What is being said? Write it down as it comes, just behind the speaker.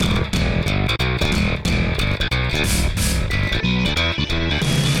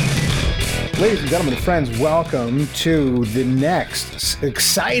Ladies and gentlemen, friends, welcome to the next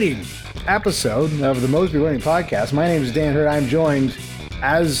exciting episode of the Mosby Learning Podcast. My name is Dan Hurd. I'm joined,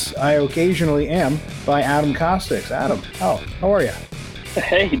 as I occasionally am, by Adam Costics. Adam, how are you?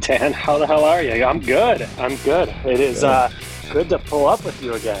 Hey, Dan. How the hell are you? I'm good. It is good to pull up with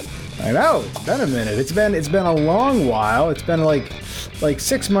you again. I know. It's been a minute. It's been a long while. It's been like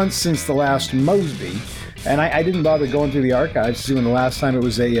 6 months since the last Mosby. And I didn't bother going through the archives to see when the last time it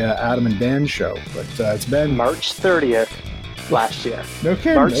was a Adam and Dan show. But it's been March 30th last year. No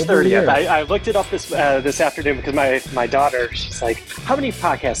kidding. March 30th. I looked it up this afternoon because my daughter, she's like, how many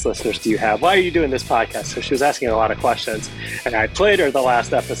podcast listeners do you have? Why are you doing this podcast? So she was asking a lot of questions. And I played her the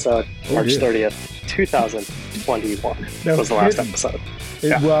last episode, March 30th, 2021 was the last episode.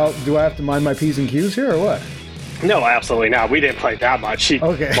 Well, do I have to mind my P's and Q's here or what? No, absolutely not. We didn't play that much. She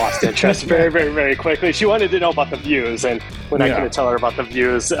lost interest very, very, very quickly. She wanted to know about the views, and when I couldn't tell her about the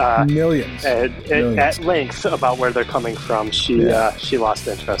views, millions at length about where they're coming from, she lost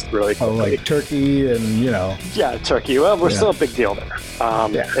interest really quickly. Oh, like Turkey and, Yeah, Turkey. Well, we're still a big deal there.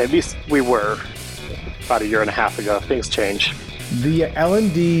 At least we were about a year and a half ago. Things change. The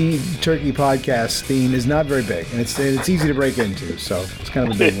L&D Turkey podcast theme is not very big, and it's easy to break into, so it's kind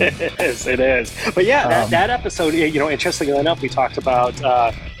of a big one. It is. But yeah, that episode, interestingly enough, we talked about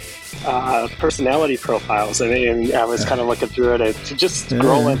personality profiles, and I was kind of looking through it and just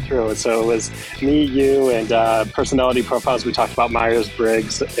scrolling through it. So it was me, you, and personality profiles. We talked about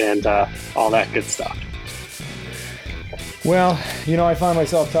Myers-Briggs and all that good stuff. Well, I find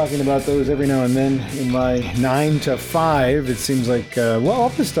myself talking about those every now and then in my 9 to 5. It seems like, all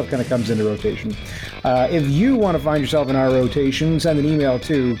this stuff kind of comes into rotation. If you want to find yourself in our rotation, send an email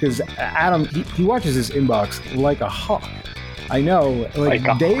too, because Adam, he watches his inbox like a hawk. I know, like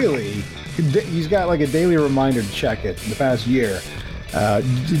daily. He's got like a daily reminder to check it in the past year.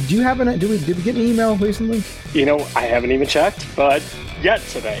 Did we get an email recently? I haven't even checked, but yet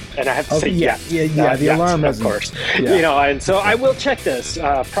today, and I have to say the alarm of course. And so I will check this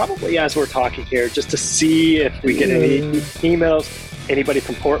probably as we're talking here, just to see if we get any emails. Anybody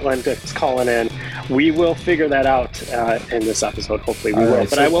from Portland that's calling in, we will figure that out in this episode. Hopefully we will, right,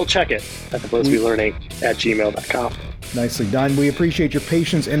 but I will check it at themosbylearning@gmail.com. Nicely done. We appreciate your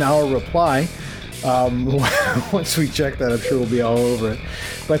patience in our reply. Once we check that, I'm sure we'll be all over it.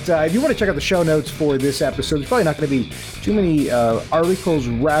 But if you want to check out the show notes for this episode, there's probably not going to be too many articles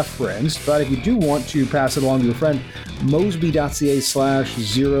referenced, but if you do want to pass it along to your friend,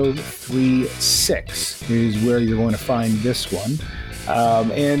 mosby.ca/036 is where you're going to find this one.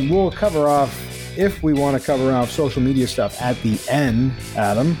 And we'll cover off, if we want to cover off social media stuff at the end,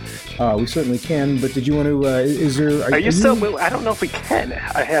 Adam. We certainly can, but did you want to, are you still, I don't know if we can.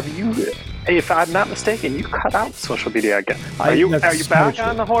 If I'm not mistaken, you cut out social media again. Are you back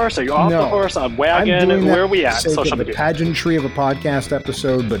on the horse? Are you off the horse, on wagon? Where are we at? Social media. The pageantry of a podcast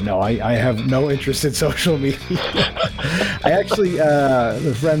episode, but no, I have no interest in social media. I actually,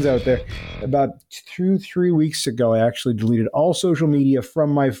 the friends out there, about 2-3 weeks ago, I actually deleted all social media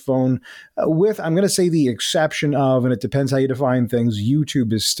from my phone with, I'm going to say the exception of, and it depends how you define things,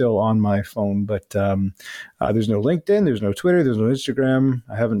 YouTube is still on my phone, but there's no LinkedIn, there's no Twitter, there's no Instagram.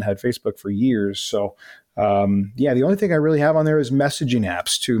 I haven't had Facebook for years. So, the only thing I really have on there is messaging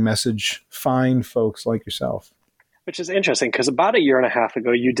apps to message fine folks like yourself. Which is interesting because about a year and a half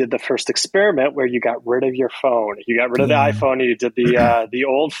ago, you did the first experiment where you got rid of your phone. You got rid of the iPhone and you did the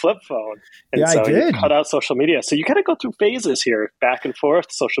old flip phone. And I did. You cut out social media. So you kind of go through phases here, back and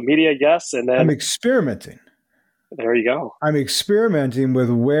forth, social media, yes. And then I'm experimenting. There you go. I'm experimenting with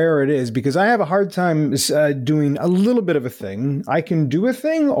where it is because I have a hard time doing a little bit of a thing. I can do a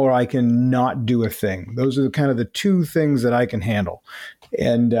thing or I can not do a thing. Those are kind of the two things that I can handle.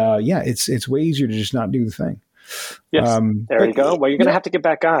 And it's way easier to just not do the thing. Yes, there you go. Well, you're going to have to get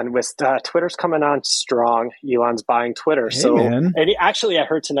back on with Twitter's coming on strong. Elon's buying Twitter. And I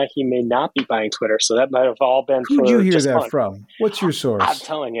heard tonight he may not be buying Twitter. So that might have all been Who'd you hear that from? What's your source? I'm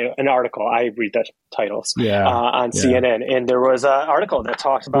telling you, an article. I read the titles on CNN. And there was an article that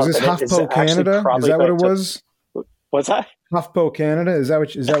talks about... Was this HuffPo Canada? Is that what it was? What's that? HuffPo Canada? Is that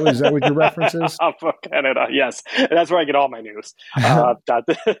what your reference is? HuffPo Canada, yes. And that's where I get all my news.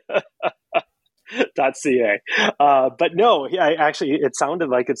 .ca. But no, it sounded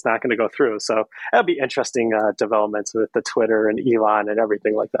like it's not going to go through. So that'll be interesting developments with the Twitter and Elon and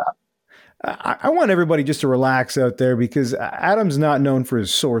everything like that. I want everybody just to relax out there because Adam's not known for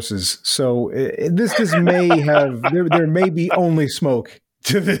his sources. So this may have, there may be only smoke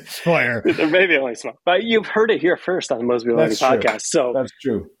to this fire. There may be only smoke. But you've heard it here first on the Mosby Learning Podcast. So that's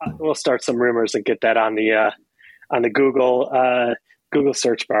true. We'll start some rumors and get that on the Google Google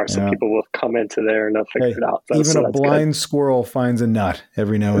search bar, so people will come into there and they'll figure it out. Even a blind squirrel finds a nut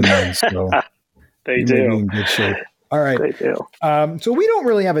every now and then. So they do. May be in good shape. All right. They do. So we don't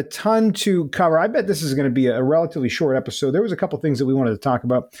really have a ton to cover. I bet this is going to be a relatively short episode. There was a couple things that we wanted to talk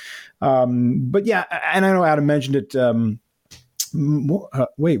about. But yeah, and I know Adam mentioned it.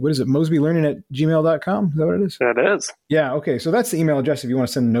 Wait, what is it? MosbyLearning@gmail.com? Is that what it is? That is. Yeah. Okay. So that's the email address if you want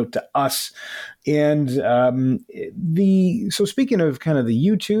to send a note to us. And so speaking of kind of the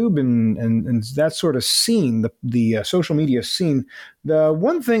YouTube and that sort of scene, the social media scene, the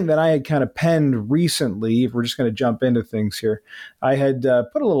one thing that I had kind of penned recently, if we're just going to jump into things here, I had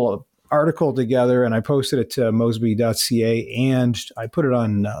put a little article together and I posted it to mosby.ca and I put it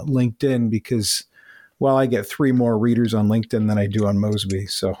on LinkedIn because, well, I get 3 more readers on LinkedIn than I do on Mosby.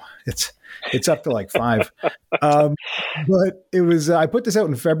 So it's up to like 5. But it was, I put this out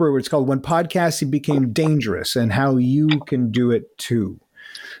in February. It's called When Podcasting Became Dangerous and How You Can Do It Too.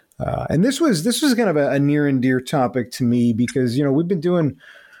 And this was kind of a near and dear topic to me because, we've been doing,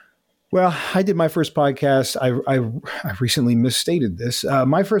 well, I did my first podcast. I recently misstated this.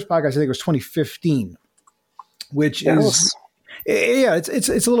 My first podcast, I think it was 2015, which is... Yeah, it's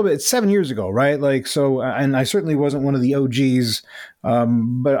a little bit. It's 7 years ago, right? Like so, and I certainly wasn't one of the OGs,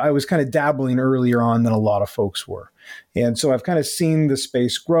 but I was kind of dabbling earlier on than a lot of folks were, and so I've kind of seen the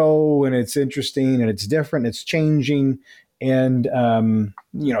space grow, and it's interesting, and it's different, it's changing, and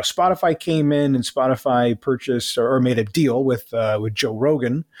Spotify came in, and Spotify purchased or made a deal with Joe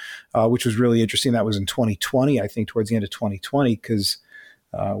Rogan, which was really interesting. That was in 2020, I think, towards the end of 2020, because.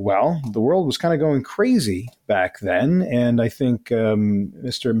 The world was kind of going crazy back then, and I think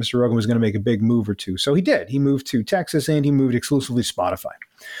Mr. Rogan was going to make a big move or two. So he did. He moved to Texas, and he moved exclusively to Spotify.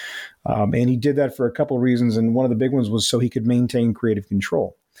 And he did that for a couple of reasons, and one of the big ones was so he could maintain creative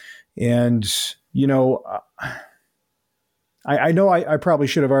control. And, I know I probably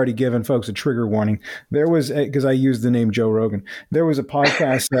should have already given folks a trigger warning. There was, because I used the name Joe Rogan, there was a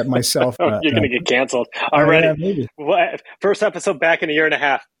podcast that myself... You're going to get canceled already. Yeah, maybe. First episode back in 1.5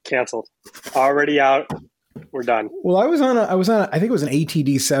 years, canceled. Already out. We're done. Well, I was on I think it was an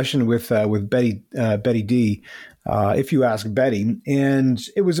ATD session with Betty D, if you ask Betty, and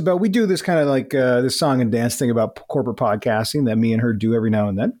it was about, we do this kind of like this song and dance thing about corporate podcasting that me and her do every now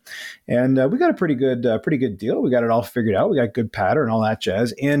and then, and we got a pretty good deal. We got it all figured out. We got good pattern and all that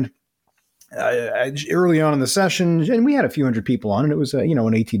jazz, and early on in the session, and we had a few hundred people on, and it was an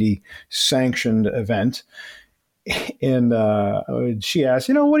ATD sanctioned event. And she asked,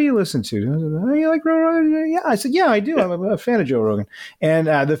 what do you listen to? I said, oh, you like Rogan? Yeah. I said, yeah, I do. I'm a fan of Joe Rogan. And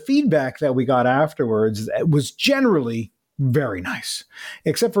the feedback that we got afterwards was generally very nice,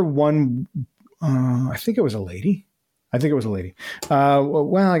 except for one. I think it was a lady.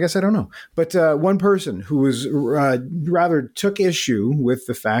 Well, I guess I don't know. But one person who was rather took issue with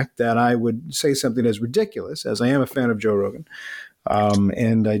the fact that I would say something as ridiculous as I am a fan of Joe Rogan.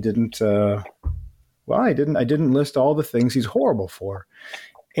 And I didn't. I didn't list all the things he's horrible for.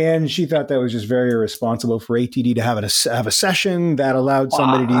 And she thought that was just very irresponsible for ATD to have a session that allowed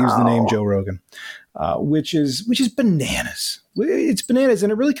somebody to use the name Joe Rogan, which is bananas. It's bananas.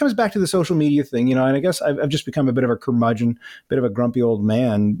 And it really comes back to the social media thing, and I guess I've just become a bit of a curmudgeon, bit of a grumpy old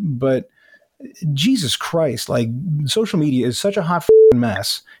man. But Jesus Christ, like social media is such a hot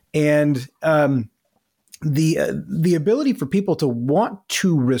mess. And the ability for people to want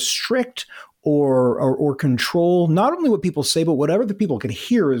to restrict or control not only what people say, but what other people can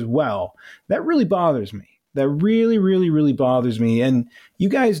hear as well. That really bothers me. That really, really, really bothers me. And you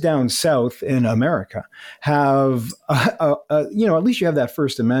guys down south in America have, at least you have that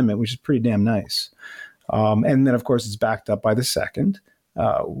First Amendment, which is pretty damn nice. And then, of course, it's backed up by the Second,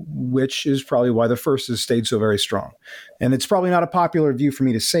 which is probably why the first has stayed so very strong. And it's probably not a popular view for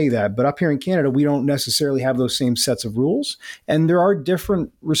me to say that, but up here in Canada, we don't necessarily have those same sets of rules. And there are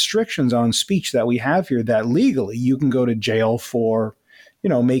different restrictions on speech that we have here that legally you can go to jail for,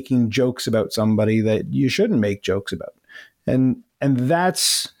 making jokes about somebody that you shouldn't make jokes about. And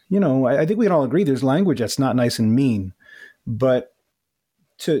that's, I think we can all agree there's language that's not nice and mean, but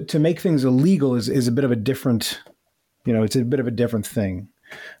to make things illegal is a bit of a different, it's a bit of a different thing.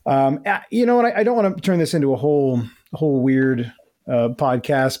 And I don't want to turn this into a whole weird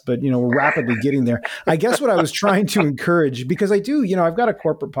podcast, but, we're rapidly getting there. I guess what I was trying to encourage, because I do, I've got a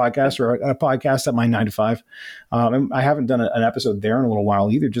corporate podcast or a podcast at my 9 to 5. And I haven't done an episode there in a little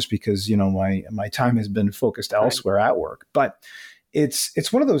while either, just because, my time has been focused elsewhere at work. But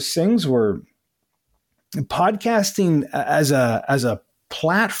it's one of those things where podcasting as a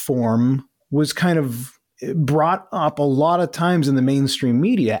platform was kind of brought up a lot of times in the mainstream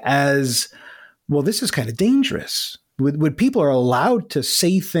media as, well, this is kind of dangerous. When people are allowed to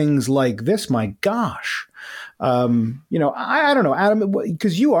say things like this, my gosh. I don't know, Adam,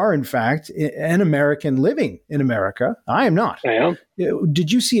 because you are, in fact, an American living in America. I am not. I am.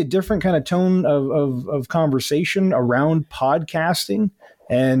 Did you see a different kind of tone of conversation around podcasting?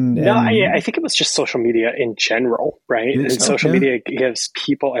 No, I think it was just social media in general, right? And social media gives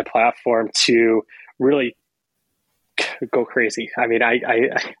people a platform to really go crazy. I mean,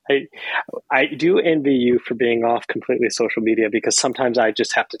 I do envy you for being off completely social media, because sometimes I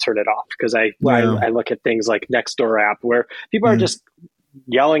just have to turn it off, because I look at things like Nextdoor app where people are just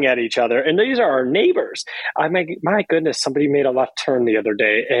yelling at each other, and these are our neighbors. My goodness, somebody made a left turn the other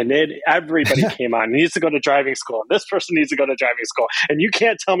day, and everybody came on. Needs to go to driving school. This person needs to go to driving school, and you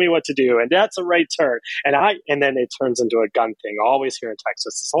can't tell me what to do. And that's a right turn. And then it turns into a gun thing. Always here in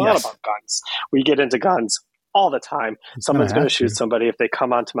Texas, it's a lot about guns. We get into guns all the time. Someone's going to shoot somebody if they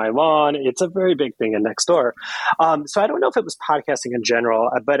come onto my lawn. It's a very big thing in Nextdoor. So I don't know if it was podcasting in general,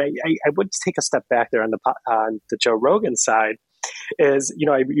 but I would take a step back there on the Joe Rogan side. Is,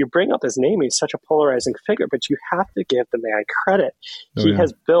 you bring up his name. He's such a polarizing figure, but you have to give the man credit. He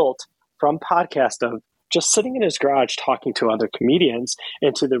has built from podcast of just sitting in his garage talking to other comedians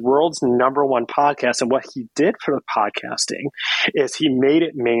into the world's number one podcast. And what he did for the podcasting is he made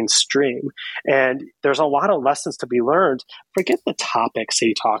it mainstream. And there's a lot of lessons to be learned. Forget the topics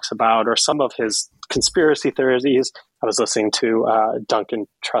he talks about or some of his conspiracy theories. I was listening to Duncan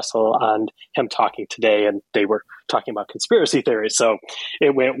Trussell and him talking today, and they were talking about conspiracy theories. So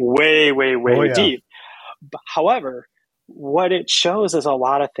it went way, way, way deep. However, what it shows is a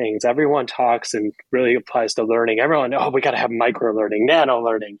lot of things. Everyone talks and really applies to learning. Everyone, we got to have micro learning, nano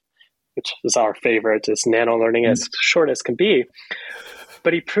learning, which is our favorite. Is nano learning as short as can be.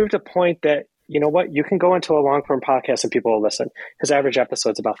 But he proved a point that, you know what, you can go into a long form podcast and people will listen. His average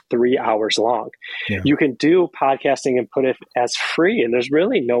episode's about 3 hours long. Yeah. You can do podcasting and put it as free, and there's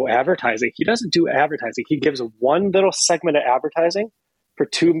really no advertising. He doesn't do advertising. He gives one little segment of advertising for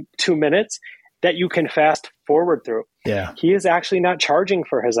two minutes that you can fast forward through. Yeah. He is actually not charging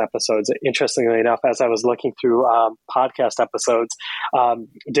for his episodes. Interestingly enough, as I was looking through podcast episodes,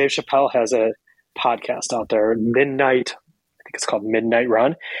 Dave Chappelle has a podcast out there, Midnight, I think it's called Midnight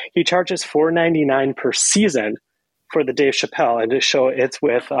Run. He charges $4.99 per season for the Dave Chappelle, and to show it's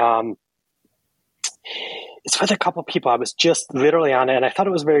with a couple people. I was just literally on it, and I thought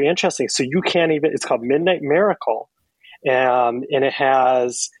it was very interesting. So you can't even, it's called Midnight Miracle, and it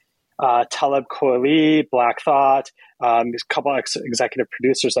has Talib Kweli, Black Thought, a couple executive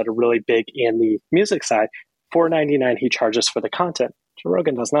producers that are really big in the music side. $4.99 he charges for the content. Joe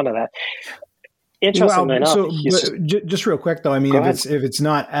Rogan does none of that. Interestingly enough, just real quick though, I mean, if it's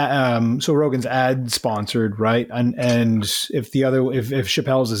not so Rogan's ad sponsored, right? And if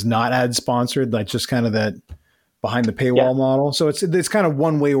Chappelle's is not ad sponsored, like just kind of that behind the paywall model. So it's kind of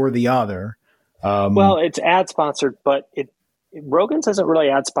one way or the other. Well, it's ad sponsored, but Rogan's isn't really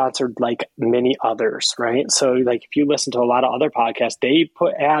ad sponsored like many others, right? So like if you listen to a lot of other podcasts, they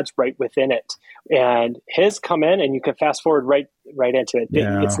put ads right within it, and his come in and you can fast forward right into it.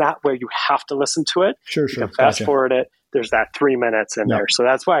 Yeah. It's not where you have to listen to it. Sure. You can fast forward it. There's that 3 minutes in there. So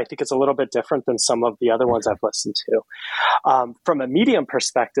that's why I think it's a little bit different than some of the other ones I've listened to. From a medium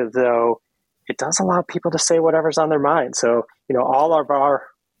perspective though, it does allow people to say whatever's on their mind. So, all of our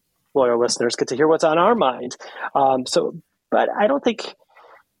loyal listeners get to hear what's on our mind. But I don't think,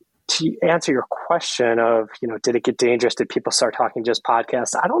 to answer your question of, did it get dangerous? Did people start talking just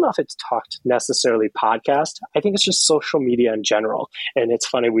podcasts? I don't know if it's talked necessarily podcast. I think it's just social media in general. And it's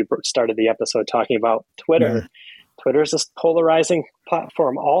funny, we started the episode talking about Twitter. Yeah. Twitter is this polarizing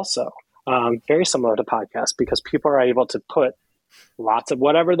platform also, very similar to podcasts, because people are able to put lots of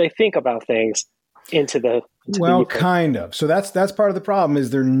whatever they think about things into the kind of. So that's part of the problem, is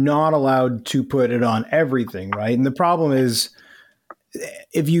they're not allowed to put it on everything, right? And the problem is,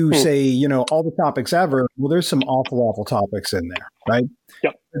 if you say, all the topics ever, well, there's some awful topics in there, right?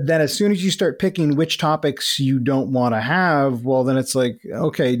 Yep. Then as soon as you start picking which topics you don't want to have, well, then it's like,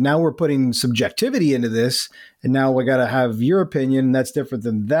 okay, now we're putting subjectivity into this, and now we got to have your opinion. That's different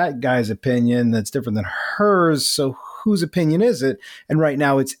than that guy's opinion. That's different than hers. So whose opinion is it? And right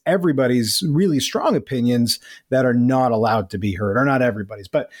now it's everybody's really strong opinions that are not allowed to be heard, or not everybody's,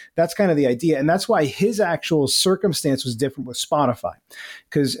 but that's kind of the idea. And that's why his actual circumstance was different with Spotify.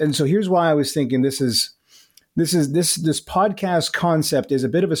 And so here's why I was thinking this podcast concept is a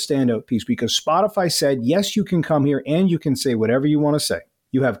bit of a standout piece, because Spotify said, yes, you can come here and you can say whatever you want to say.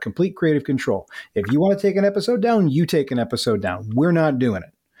 You have complete creative control. If you want to take an episode down, you take an episode down. We're not doing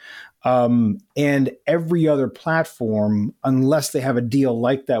it. And every other platform, unless they have a deal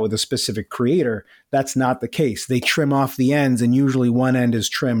like that with a specific creator, that's not the case. They trim off the ends, and usually one end is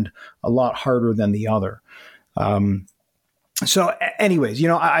trimmed a lot harder than the other. So anyways, you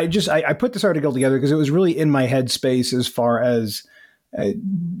know, I put this article together because it was really in my headspace as far as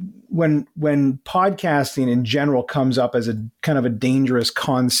when podcasting in general comes up as a kind of a dangerous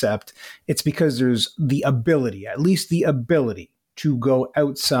concept, it's because there's the ability, at least the ability, to go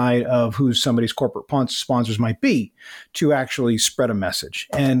outside of who somebody's corporate sponsors might be to actually spread a message.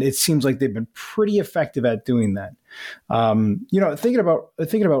 And it seems like they've been pretty effective at doing that. You know, thinking about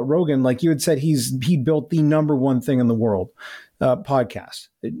Rogan, like you had said, he built the number one thing in the world, podcast,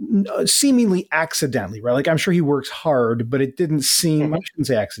 seemingly accidentally, right? Like I'm sure he works hard, but it didn't seem, I shouldn't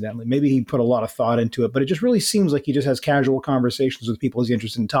say accidentally, maybe he put a lot of thought into it, but it just really seems like he just has casual conversations with people he's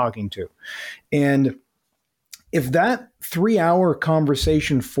interested in talking to. And if that 3-hour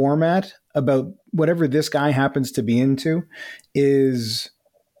conversation format about whatever this guy happens to be into is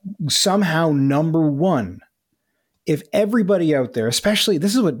somehow number one, if everybody out there, especially,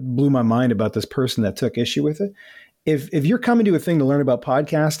 this is what blew my mind about this person that took issue with it. If you're coming to a thing to learn about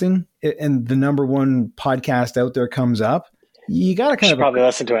podcasting and the number one podcast out there comes up, you got to kind of probably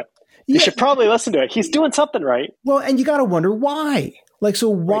listen to it. You should probably listen to it. He's doing something right. Well, and you got to wonder why. Like, so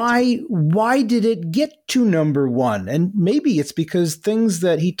why did it get to number one? And maybe it's because things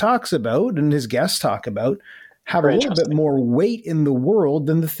that he talks about and his guests talk about have a little bit more weight in the world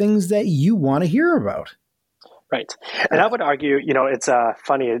than the things that you want to hear about. Right. And I would argue, you know, it's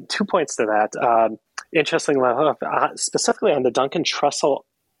funny, 2 points to that. Interestingly enough, specifically on the Duncan Trussell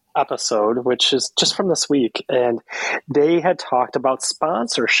episode, which is just from this week, and they had talked about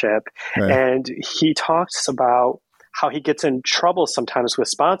sponsorship, and he talks about how he gets in trouble sometimes with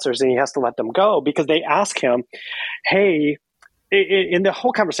sponsors and he has to let them go because they ask him, hey, and the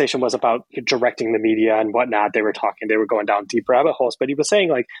whole conversation was about directing the media and whatnot. They were going down deep rabbit holes, but he was saying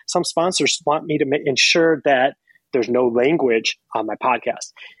like some sponsors want me to ensure that there's no language on my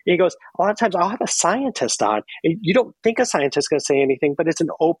podcast. And he goes, a lot of times I'll have a scientist on. You don't think a scientist is going to say anything, but it's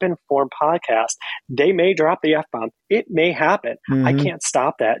an open form podcast. They may drop the F-bomb. It may happen. Mm-hmm. I can't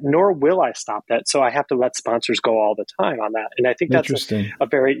stop that, nor will I stop that. So I have to let sponsors go all the time on that. And I think that's a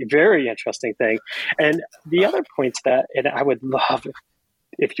very, very interesting thing. And the other point to that, and I would love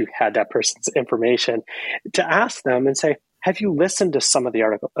if you had that person's information, to ask them and say, have you listened to some of the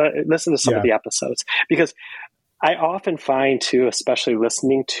article, listen to some of the episodes? Because I often find too, especially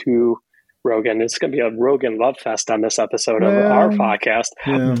listening to Rogan, it's going to be a Rogan love fest on this episode of our podcast.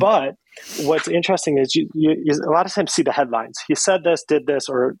 Yeah. But what's interesting is you a lot of times see the headlines. He said this, did this,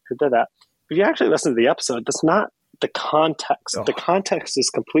 or did that. If you actually listen to the episode, that's not the context. The context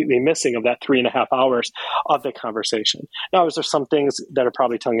is completely missing of that 3.5 hours of the conversation. Now, is there some things that are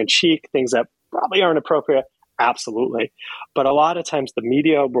probably tongue in cheek, things that probably aren't appropriate? Absolutely. But a lot of times the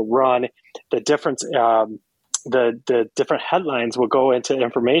media will run the difference. The different headlines will go into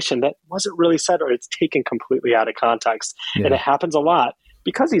information that wasn't really said, or it's taken completely out of context. Yeah. And it happens a lot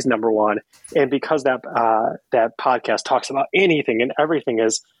because he's number one, and because that podcast talks about anything and everything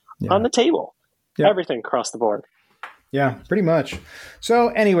is on the table, everything across the board. Yeah, pretty much. So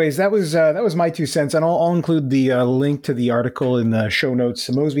anyways, that was my 2 cents. And I'll include the link to the article in the show notes,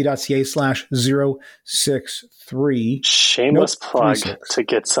 mosby.ca/063. Shameless plug to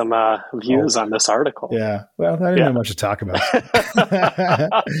get some views on this article. Yeah. Well, I didn't have much to talk about.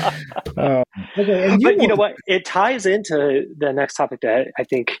 Okay, but you know what? It ties into the next topic that I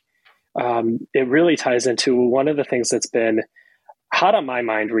think it really ties into one of the things that's been hot on my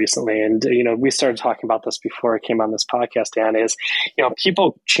mind recently, and you know, we started talking about this before I came on this podcast, Dan, is, you know,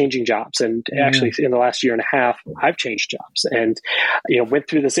 people changing jobs. And actually in the last year and a half, I've changed jobs, and, you know, went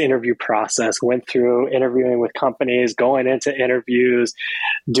through this interview process, went through interviewing with companies, going into interviews,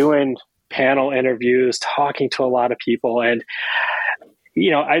 doing panel interviews, talking to a lot of people. And,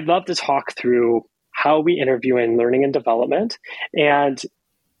 you know, I'd love to talk through how we interview in learning and development. And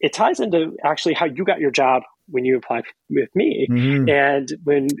it ties into actually how you got your job when you applied with me. Mm-hmm. And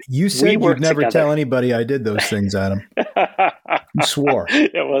when you said you'd never tell anybody I did those things, Adam. You swore.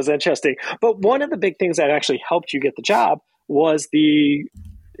 It was interesting. But one of the big things that actually helped you get the job was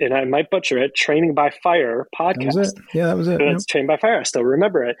and I might butcher it, Training by Fire podcast. That was it. Yeah, that was it. It's Training by Fire. I still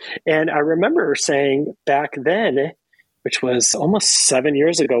remember it. And I remember saying back then, which was almost 7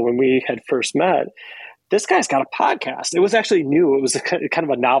 years ago when we had first met, this guy's got a podcast. It was actually new. It was kind of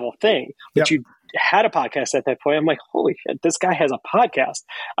a novel thing, but you had a podcast at that point. I'm like, holy shit, this guy has a podcast.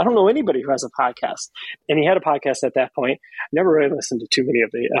 I don't know anybody who has a podcast. And he had a podcast at that point. Never really listened to too many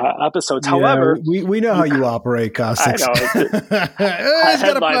of the episodes. Yeah, However, we know how you operate, Costics. I know. He's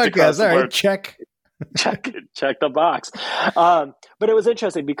got a podcast. All right, check. check the box. But it was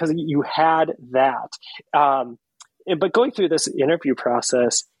interesting because you had that. But going through this interview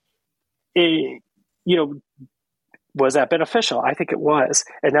process, was that beneficial? I think it was.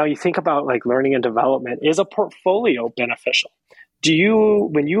 And now you think about like learning and development, is a portfolio beneficial?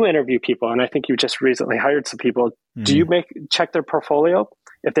 When you interview people, and I think you just recently hired some people, do you check their portfolio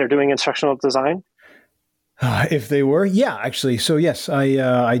if they're doing instructional design? If they were, yeah, actually. So yes,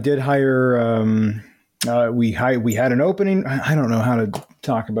 I did hire. We had an opening. I don't know how to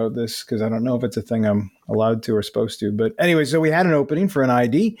talk about this because I don't know if it's a thing I'm allowed to or supposed to. But anyway, so we had an opening for an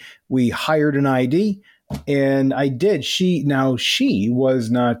ID. We hired an ID, and I did. She was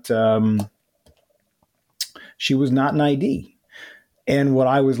not. She was not an ID, and what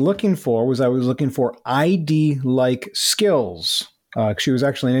I was looking for was ID-like skills. She was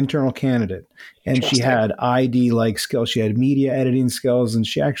actually an internal candidate, and she had ID-like skills. She had media editing skills, and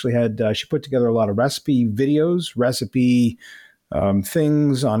she actually had she put together a lot of recipe videos,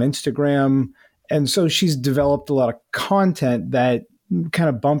 things on Instagram, and so she's developed a lot of content that kind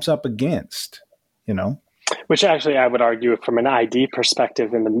of bumps up against, Which actually I would argue from an ID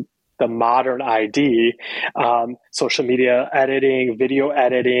perspective in the modern ID, social media editing, video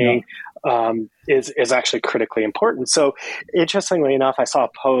editing, is actually critically important. So interestingly enough, I saw a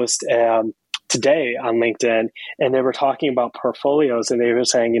post today on LinkedIn, and they were talking about portfolios, and they were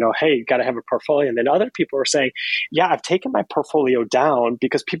saying, hey, you got to have a portfolio. And then other people were saying, yeah, I've taken my portfolio down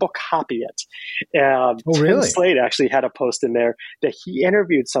because people copy it. Really? Tim Slade actually had a post in there that he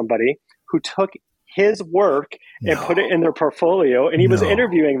interviewed somebody who took his work and put it in their portfolio, and he was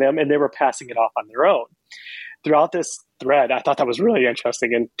interviewing them, and they were passing it off on their own. Throughout this thread, I thought that was really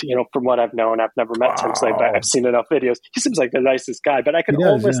interesting. And, from what I've known, I've never met Tim Slade, but I've seen enough videos. He seems like the nicest guy, but I could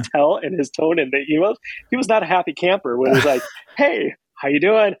almost tell in his tone in the emails, he was not a happy camper when he was like, hey, how you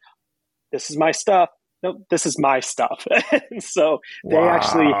doing? This is my stuff. No, this is my stuff. And so they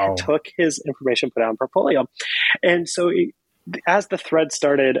actually took his information, put it on portfolio. And so as the thread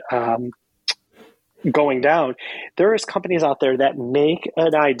started going down, there is companies out there that make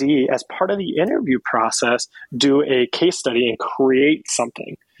an ID as part of the interview process, do a case study and create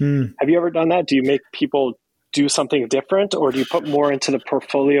something. Have you ever done that? Do you make people do something different, or do you put more into the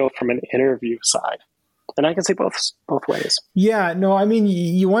portfolio from an interview side? And I can say both ways. Yeah, no, I mean,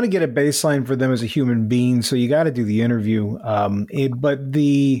 you want to get a baseline for them as a human being, so you got to do the interview.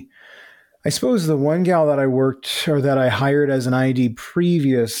 I suppose the one gal that I hired as an ID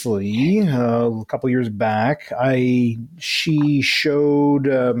previously, a couple years back, she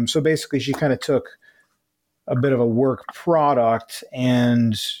showed, so basically she kind of took a bit of a work product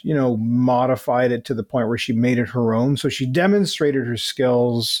and, modified it to the point where she made it her own. So she demonstrated her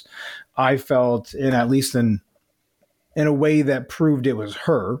skills, I felt, at least in a way that proved it was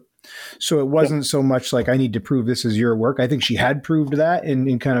her. So it wasn't so much like I need to prove this is your work. I think she had proved that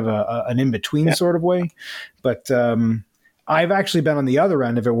in kind of an in-between sort of way. But I've actually been on the other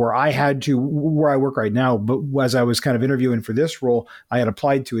end of it where where I work right now, but as I was kind of interviewing for this role, I had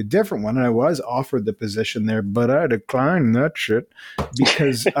applied to a different one and I was offered the position there, but I declined that shit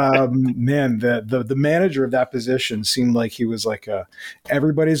because, man, the manager of that position seemed like he was like,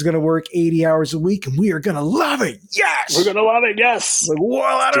 everybody's going to work 80 hours a week and we are going to love it. Yes. We're going to love it. Yes. Like,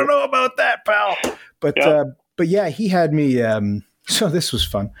 well, I don't know about that, pal. But yeah, he had me, so this was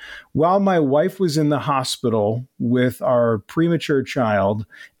fun. While my wife was in the hospital with our premature child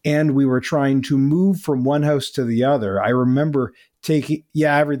and we were trying to move from one house to the other, I remember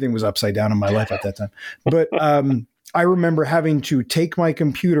everything was upside down in my life at that time. But I remember having to take my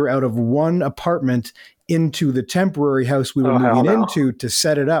computer out of one apartment into the temporary house we were moving into to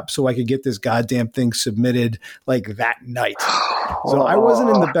set it up so I could get this goddamn thing submitted like that night. So I wasn't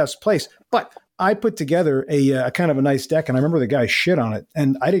in the best place, but I put together a kind of a nice deck, and I remember the guy shit on it,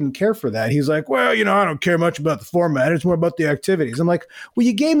 and I didn't care for that. He's like, well, I don't care much about the format. It's more about the activities. I'm like, well,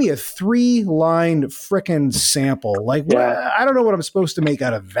 you gave me a 3-line frickin' sample. Like, I don't know what I'm supposed to make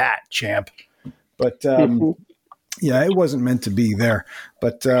out of that, champ. But, yeah, it wasn't meant to be there.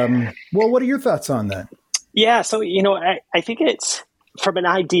 But, well, what are your thoughts on that? Yeah, so, I think it's, from an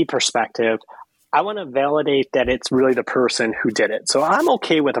ID perspective, I want to validate that it's really the person who did it. So I'm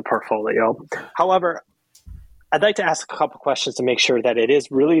okay with a portfolio. However, I'd like to ask a couple questions to make sure that it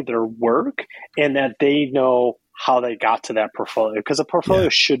is really their work and that they know how they got to that portfolio, because a portfolio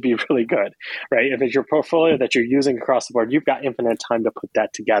should be really good, right? If it's your portfolio that you're using across the board, you've got infinite time to put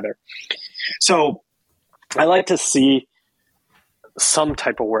that together. So I like to see some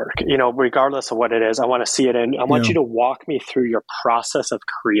type of work, regardless of what it is. I want to see it, and I want you to walk me through your process of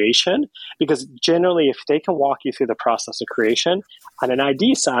creation, because generally if they can walk you through the process of creation on an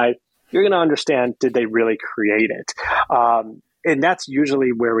ID side, you're going to understand, did they really create it? And that's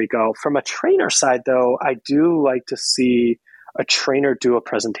usually where we go. From a trainer side, though, I do like to see a trainer do a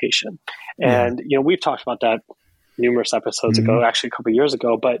presentation. And, we've talked about that numerous episodes ago, actually a couple of years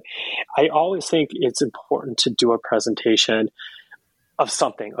ago, but I always think it's important to do a presentation of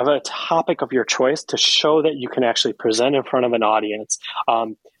something, of a topic of your choice, to show that you can actually present in front of an audience,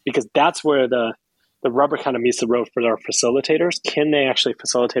 because that's where the rubber kind of meets the road for our facilitators. Can they actually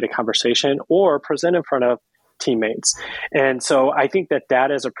facilitate a conversation or present in front of teammates? And so I think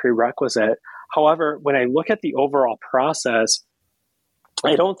that is a prerequisite. However, when I look at the overall process,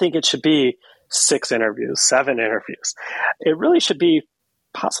 I don't think it should be 6 interviews, 7 interviews. It really should be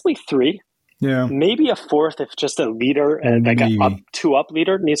possibly 3. Yeah. Maybe a 4th if just a leader and like a 2-up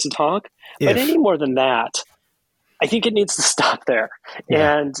leader needs to talk. But any more than that, I think it needs to stop there.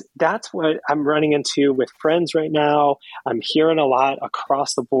 Yeah. And that's what I'm running into with friends right now. I'm hearing a lot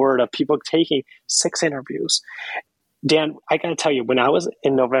across the board of people taking 6 interviews. Dan, I got to tell you, when I was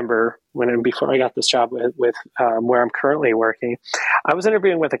in November, before I got this job with where I'm currently working, I was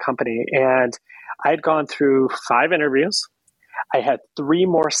interviewing with a company, and I had gone through 5 interviews. I had 3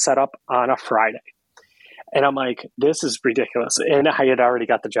 more set up on a Friday. And I'm like, this is ridiculous. And I had already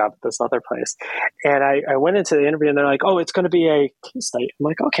got the job at this other place. And I went into the interview, and they're like, oh, it's going to be a case study. I'm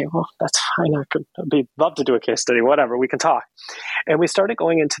like, okay, well, that's fine. I'd love to do a case study, whatever, we can talk. And we started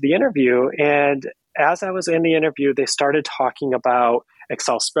going into the interview. And as I was in the interview, they started talking about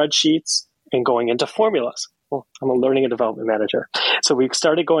Excel spreadsheets and going into formulas. Well, I'm a learning and development manager. So we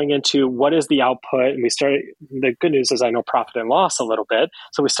started going into what is the output, and the good news is I know profit and loss a little bit.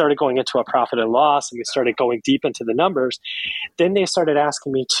 So we started going into a profit and loss, and we started going deep into the numbers. Then they started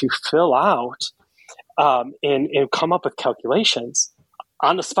asking me to fill out and come up with calculations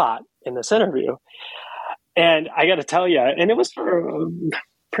on the spot in this interview. And I got to tell you, and it was for a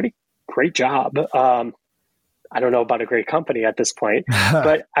pretty great job. I don't know about a great company at this point,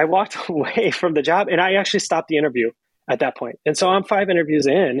 but I walked away from the job, and I actually stopped the interview at that point. And so I'm 5 interviews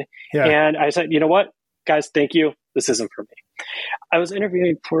in, and I said, you know what, guys, thank you. This isn't for me. I was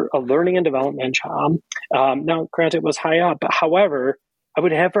interviewing for a learning and development job. Now, granted, it was high up, but however, I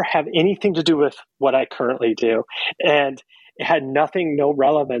would never have anything to do with what I currently do. And it had no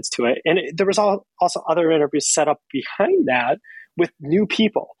relevance to it. And there was also other interviews set up behind that with new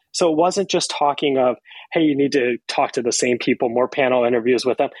people. So it wasn't just talking of, hey, you need to talk to the same people, more panel interviews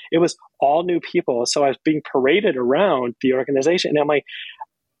with them. It was all new people. So I was being paraded around the organization. And I'm like,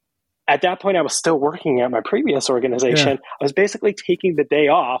 at that point, I was still working at my previous organization. Yeah. I was basically taking the day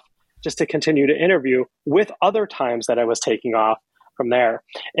off just to continue to interview, with other times that I was taking off from there.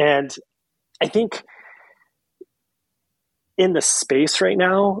 And I think in the space right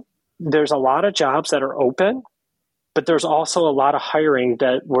now, there's a lot of jobs that are open, but there's also a lot of hiring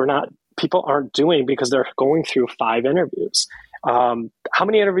that people aren't doing because they're going through 5 interviews. How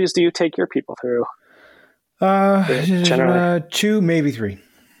many interviews do you take your people through? 2, maybe 3.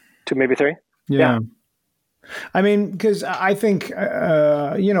 2, maybe 3? Yeah. I mean, because I think,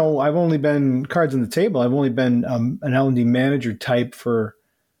 I've only been cards on the table. I've only been an L&D manager type for,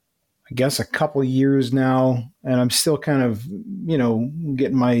 I guess, a couple of years now. And I'm still kind of,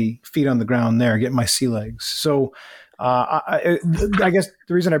 getting my feet on the ground there, getting my sea legs. So I guess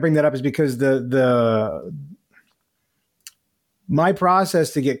the reason I bring that up is because my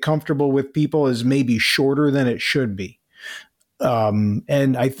process to get comfortable with people is maybe shorter than it should be.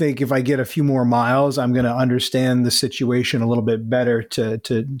 And I think if I get a few more miles, I'm going to understand the situation a little bit better,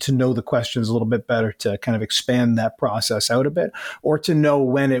 to know the questions a little bit better, to kind of expand that process out a bit, or to know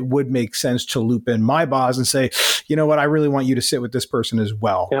when it would make sense to loop in my boss and say, you know what, I really want you to sit with this person as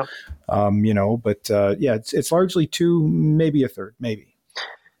well. Yeah. It's largely 2, maybe a 3rd, maybe.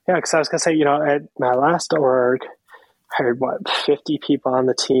 Yeah. Cause I was going to say, at my last org, I had 50 people on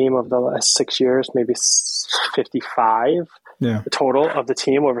the team over the last 6 years, maybe 55. Yeah. The total of the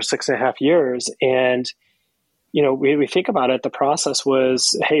team over 6.5 years. And, we think about it, the process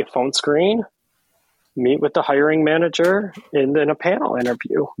was, hey, phone screen, meet with the hiring manager, and then a panel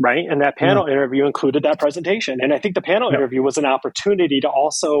interview, right? And that panel interview included that presentation. And I think the panel interview was an opportunity to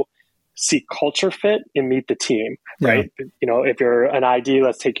also see culture fit and meet the team, right? Yeah. If you're an ID,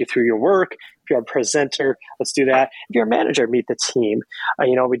 let's take you through your work. If you're a presenter, let's do that. If you're a manager, meet the team.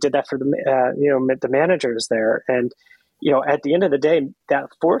 We did that for the managers there. And, at the end of the day, that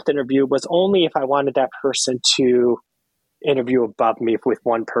 4th interview was only if I wanted that person to interview above me with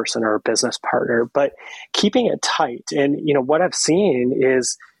one person or a business partner, but keeping it tight. And, what I've seen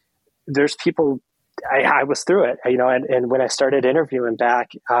is there's people, I was through it, and when I started interviewing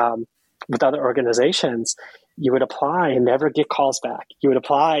back with other organizations, you would apply and never get calls back. You would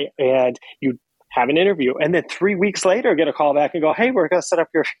apply and you'd have an interview, and then 3 weeks later get a call back and go, hey, we're going to set up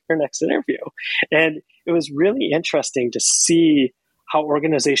your next interview. And it was really interesting to see how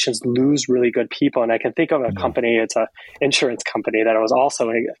organizations lose really good people. And I can think of a company, it's an insurance company that I was also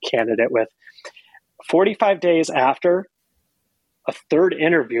a candidate with. 45 days after a third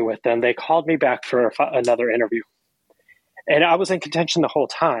interview with them, they called me back for another interview. And I was in contention the whole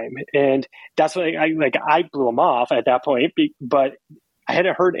time. And that's what I blew them off at that point, but I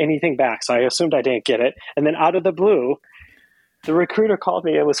hadn't heard anything back. So I assumed I didn't get it. And then out of the blue, the recruiter called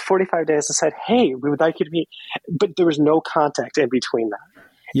me. It was 45 days and said, hey, we would like you to meet. But there was no contact in between that.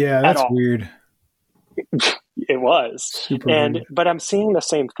 Yeah, that's weird. It was. Super weird. But I'm seeing the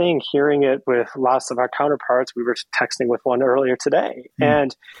same thing, hearing it with lots of our counterparts. We were texting with one earlier today.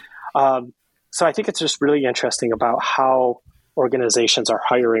 And so I think it's just really interesting about how organizations are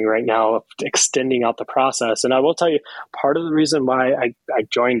hiring right now, extending out the process. And I will tell you, part of the reason why I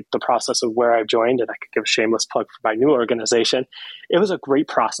joined the process of where I've joined, and I could give a shameless plug for my new organization, it was a great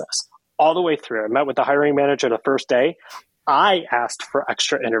process all the way through. I met with the hiring manager the first day. I asked for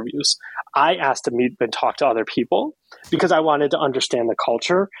extra interviews. I asked to meet and talk to other people because I wanted to understand the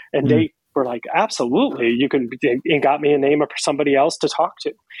culture. And they were like, absolutely, you can, and got me a name of somebody else to talk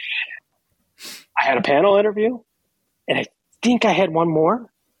to. I had a panel interview, and I think I had one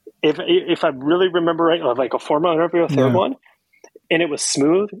more, if I really remember right, like a formal interview, a third one. And it was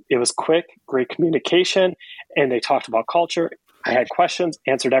smooth. It was quick, great communication. And they talked about culture. I had questions,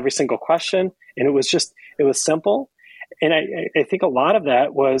 answered every single question. And it was simple. And I think a lot of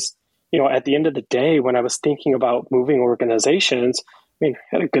that was, at the end of the day, when I was thinking about moving organizations, I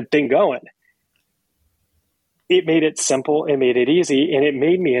had a good thing going. It made it simple, it made it easy, and it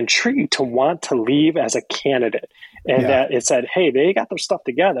made me intrigued to want to leave as a candidate. And that it said, hey, they got their stuff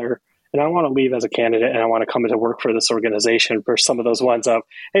together, and I want to leave as a candidate, and I want to come into work for this organization for some of those ones of,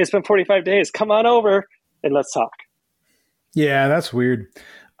 hey, it's been 45 days, come on over and let's talk. Yeah, that's weird.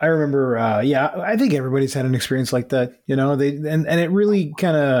 I remember, I think everybody's had an experience like that, and it really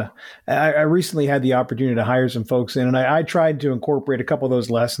kind of, I recently had the opportunity to hire some folks in, and I tried to incorporate a couple of those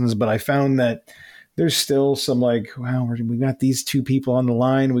lessons, but I found that there's still some we got these two people on the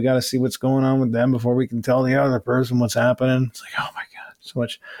line. We got to see what's going on with them before we can tell the other person what's happening. It's like, oh my God, so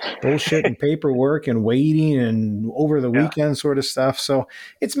much bullshit and paperwork and waiting and over the weekend sort of stuff. So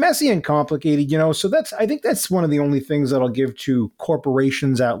it's messy and complicated, so I think that's one of the only things that I'll give to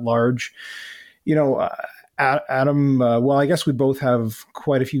corporations at large. Adam, well, I guess we both have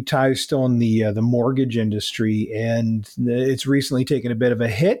quite a few ties still in the mortgage industry, and it's recently taken a bit of a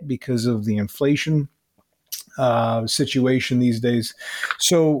hit because of the inflation situation these days.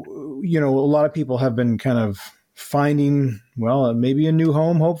 So, a lot of people have been kind of finding, maybe a new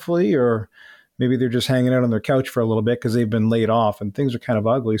home, hopefully, or maybe they're just hanging out on their couch for a little bit because they've been laid off and things are kind of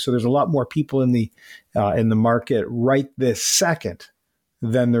ugly. So there's a lot more people in the market right this second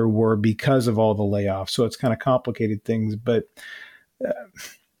than there were because of all the layoffs. So it's kind of complicated things, but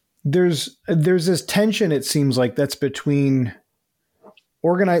there's this tension, it seems like, that's between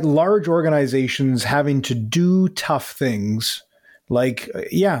large organizations having to do tough things like,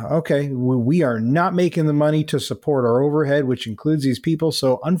 we are not making the money to support our overhead, which includes these people.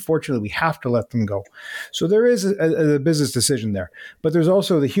 So unfortunately, we have to let them go. So there is a business decision there, but there's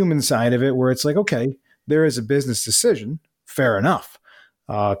also the human side of it where it's like, okay, there is a business decision, fair enough.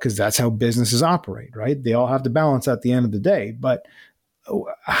 Because that's how businesses operate, right? They all have to balance at the end of the day. But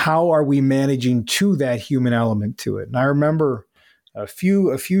how are we managing to that human element to it? And I remember a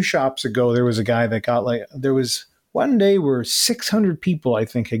few shops ago, there was a guy that got there was one day where 600 people, I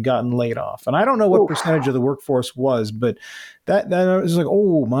think, had gotten laid off. And I don't know what percentage of the workforce was, but that was like,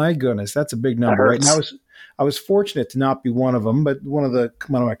 oh my goodness, that's a big number, right? And I was fortunate to not be one of them, but one of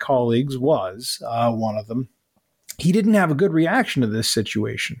my colleagues was one of them. He didn't have a good reaction to this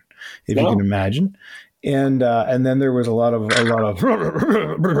situation, if you can imagine. And then there was a lot of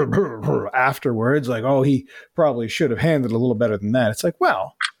afterwards, like, oh, he probably should have handled it a little better than that. It's like,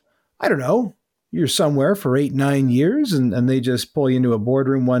 well, I don't know. You're somewhere for 8-9 years and they just pull you into a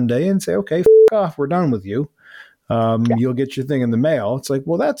boardroom one day and say, okay, off, we're done with you. You'll get your thing in the mail. It's like,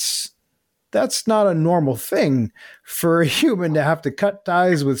 well, that's not a normal thing for a human to have to cut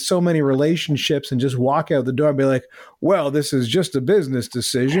ties with so many relationships and just walk out the door and be like, well, this is just a business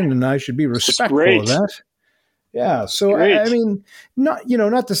decision and I should be respectful of that. Yeah. So, Great. I mean,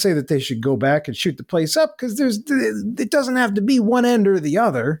 not to say that they should go back and shoot the place up, because it doesn't have to be one end or the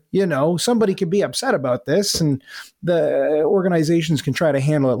other. Somebody can be upset about this, and the organizations can try to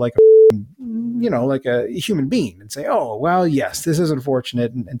handle it like like a human being and say, oh, well, yes, this is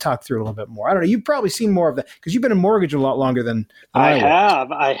unfortunate, and talk through it a little bit more. I don't know. You've probably seen more of that because you've been in mortgage a lot longer than I have.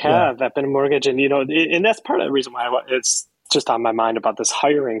 Yeah. I've been in mortgage, and and that's part of the reason why it's just on my mind about this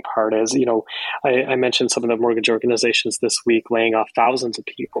hiring part is, I mentioned some of the mortgage organizations this week laying off thousands of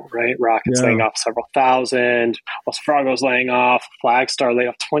people, right? Rocket's laying off several thousand, Wells Fargo's laying off, Flagstar laid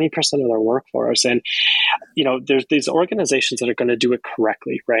off 20% of their workforce. And, there's these organizations that are going to do it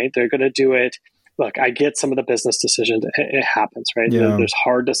correctly, right? They're going to do it. Look, I get some of the business decisions. It happens, right? Yeah. There's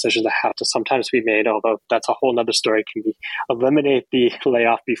hard decisions that have to sometimes be made, although that's a whole nother story. Can be eliminate the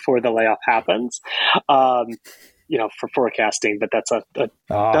layoff before the layoff happens. For forecasting, but that's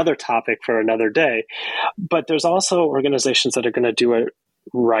another topic for another day. But there's also organizations that are going to do it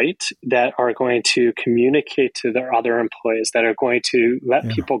right, that are going to communicate to their other employees, that are going to let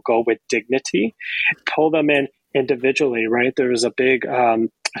people go with dignity, pull them in individually, right? There was a big,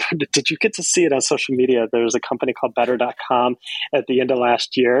 did you get to see it on social media? There was a company called Better.com at the end of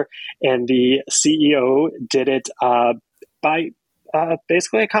last year, and the CEO did it by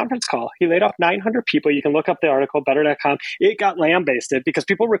basically a conference call. He laid off 900 people. You can look up the article, Better.com. It got lambasted because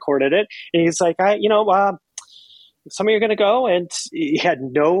people recorded it. And he's like, some of you are going to go. And he had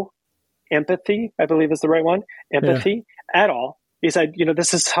no empathy, I believe is the right one, empathy at all. He said,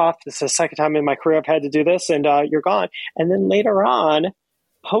 this is tough. This is the second time in my career I've had to do this, and you're gone. And then later on,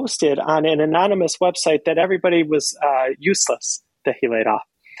 posted on an anonymous website that everybody was useless that he laid off.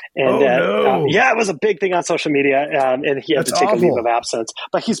 And it was a big thing on social media, and he had to take a leave of absence.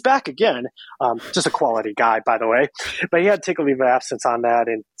 But he's back again. Just a quality guy, by the way. But he had to take a leave of absence on that,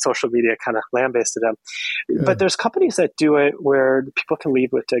 and social media kind of lambasted him. Good. But there's companies that do it where people can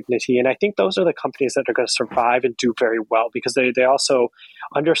leave with dignity, and I think those are the companies that are going to survive and do very well, because they also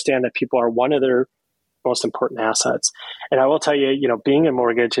understand that people are one of their most important assets. And I will tell you, being in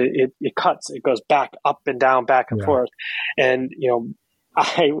mortgage, it cuts. It goes back, up and down, back and forth. And,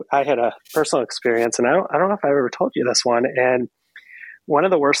 I had a personal experience, and I don't know if I ever told you this one. And one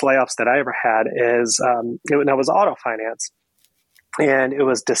of the worst layoffs that I ever had is it was auto finance, and it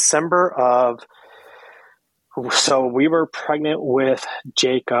was December of. So we were pregnant with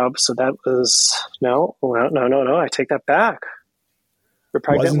Jacob. So that was no. I take that back. We're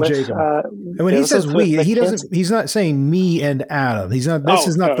pregnant with Jacob. And when he says we, he doesn't. He's not saying me and Adam. He's not. This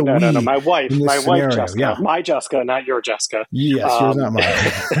is not the we. No. My wife, Jessica. Yeah. My Jessica, not your Jessica. Yes, yours, not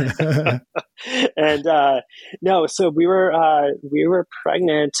mine. And so we were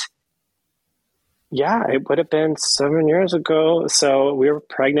pregnant. Yeah, it would have been 7 years ago. So we were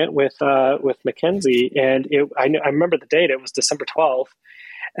pregnant with Mackenzie, and I remember the date. It was December 12th.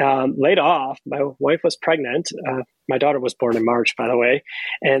 Laid off. My wife was pregnant. My daughter was born in March, by the way.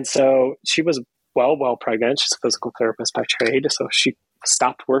 And so she was well pregnant. She's a physical therapist by trade. So she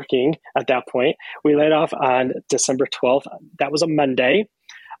stopped working at that point. We laid off on December 12th. That was a Monday.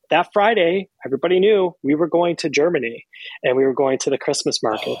 That Friday, everybody knew we were going to Germany, and we were going to the Christmas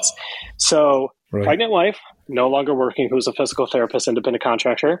markets. So pregnant wife, no longer working, who's a physical therapist, independent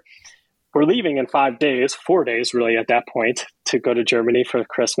contractor. We're leaving in 4 days really at that point, to go to Germany for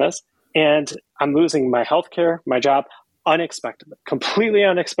Christmas. And I'm losing my healthcare, my job, unexpectedly, completely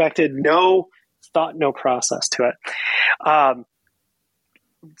unexpected, no thought, no process to it.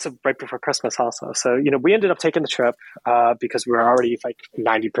 So right before Christmas also. So, we ended up taking the trip because we were already like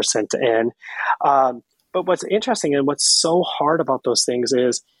 90% in. But what's interesting and what's so hard about those things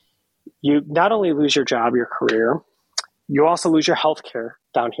is you not only lose your job, your career, you also lose your health care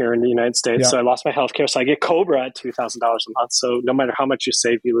down here in the United States. Yeah. So I lost my health care. So I get COBRA at $2,000 a month. So no matter how much you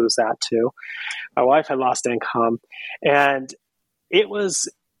save, you lose that too. My wife had lost income. And it was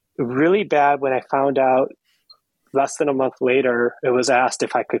really bad when I found out less than a month later, it was asked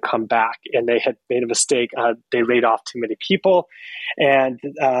if I could come back. And they had made a mistake. They laid off too many people. And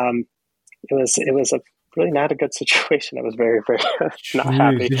it was a really not a good situation. I was very, very not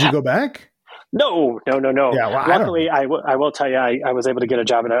happy. Did you go back? No. Yeah, well, luckily, I will tell you, I was able to get a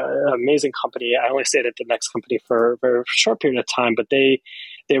job at an amazing company. I only stayed at the next company for a very short period of time, but they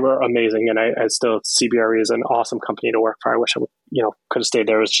were amazing. And I still, CBRE is an awesome company to work for. I wish I could have stayed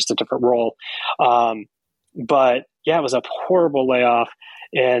there. It was just a different role. But yeah, it was a horrible layoff,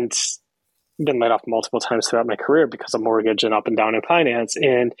 and been laid off multiple times throughout my career because of mortgage and up and down in finance.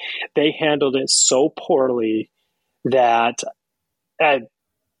 And they handled it so poorly that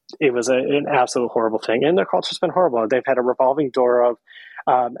it was an absolute horrible thing. And their culture's been horrible. They've had a revolving door of,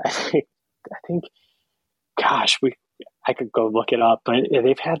 I think gosh, I could go look it up, but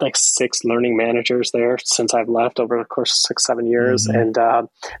they've had like 6 learning managers there since I've left over the course of 6-7 years. And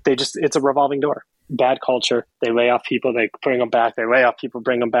it's a revolving door. Bad culture. They lay off people, they bring them back. They lay off people,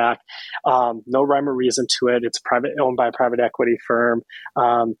 bring them back. No rhyme or reason to it. It's owned by a private equity firm,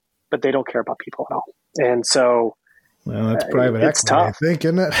 but they don't care about people at all. And so, well, that's private it's equity, tough. I think,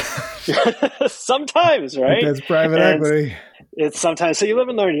 isn't it? Sometimes, right? That's private equity. It's sometimes. So you live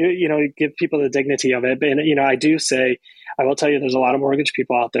and learn. You give people the dignity of it. And I will tell you, there's a lot of mortgage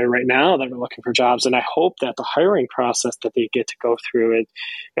people out there right now that are looking for jobs, and I hope that the hiring process that they get to go through it.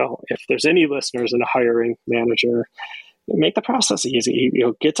 If there's any listeners in a hiring manager, make the process easy.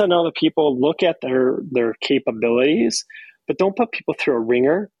 Get to know the people, look at their capabilities, but don't put people through a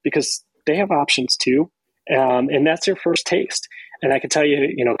ringer, because they have options too. And that's your first taste. And I can tell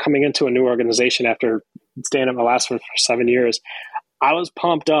you, coming into a new organization after staying at my last one for 7 years, I was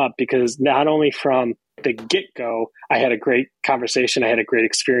pumped up because not only from the get-go, I had a great conversation, I had a great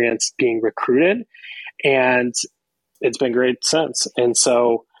experience being recruited, and it's been great since. And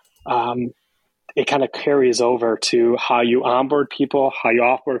so it kind of carries over to how you onboard people, how you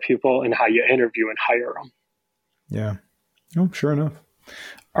offboard people, and how you interview and hire them. Yeah. Oh, sure enough.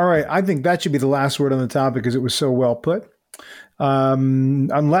 All right. I think that should be the last word on the topic because it was so well put.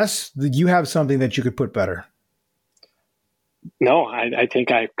 Unless you have something that you could put better. No, I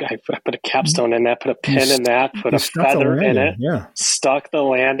think I put a capstone in that, put a pin in that, put a feather in it, stuck the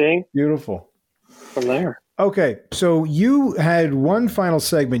landing. Beautiful. From there. Okay. So you had one final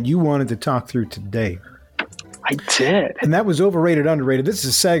segment you wanted to talk through today. I did. And that was overrated, underrated. This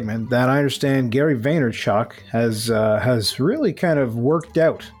is a segment that I understand Gary Vaynerchuk has really kind of worked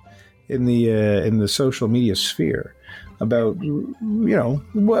out in the social media sphere about,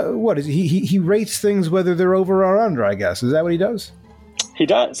 what is he rates things whether they're over or under, I guess. Is that what he does? He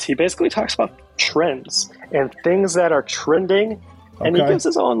does. He basically talks about trends and things that are trending, and he gives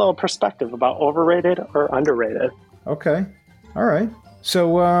his own little perspective about overrated or underrated. Okay. All right.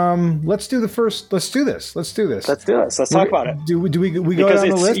 So let's do this. Let's do this. Let's talk about it. Do we go down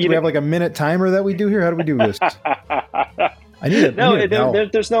the list? Do we have like a minute timer that we do here? How do we do this?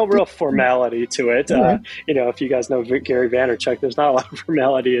 There's no real formality to it. Right. If you guys know Gary Vaynerchuk, there's not a lot of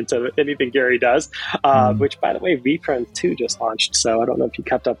formality into anything Gary does, which, by the way, VeeFriends 2 just launched. So I don't know if you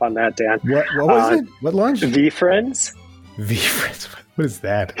kept up on that, Dan. What was it? What launched? VeeFriends. VeeFriends. What is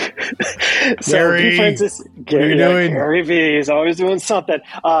that? So VeeFriends is Gary. What are you doing? Gary V is always doing something.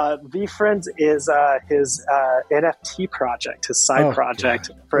 VeeFriends is his NFT project, his side project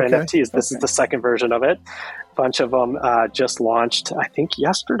for NFTs. This is the second version of it. Bunch of them just launched, I think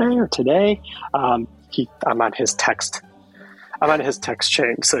yesterday or today. I'm on his text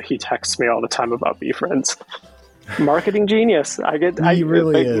chain, so he texts me all the time about VeeFriends. Marketing genius. He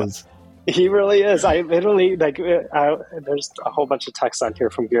really is. He really is. I literally there's a whole bunch of texts on here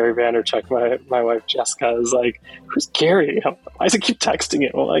from Gary Vaynerchuk. My wife Jessica is like, "Who's Gary? Why does he keep texting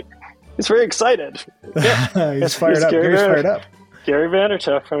it?" Well, like, he's very excited. Yeah. He's fired up. Gary's fired up. Gary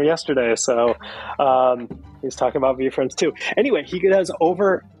Vaynerchuk from yesterday. So he's talking about VeeFriends too. Anyway, he does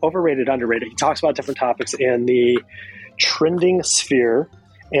overrated, underrated. He talks about different topics in the trending sphere.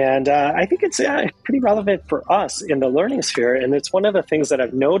 And I think it's pretty relevant for us in the learning sphere. And it's one of the things that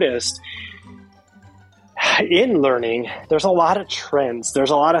I've noticed in learning. There's a lot of trends. There's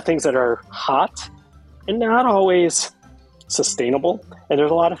a lot of things that are hot and not always sustainable. And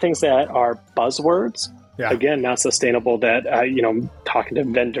there's a lot of things that are buzzwords. Yeah. Again, not sustainable that, talking to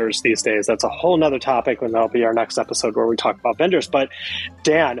vendors these days, that's a whole nother topic, and that'll be our next episode where we talk about vendors. But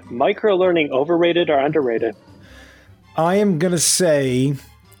Dan, micro-learning, overrated or underrated? I am going to say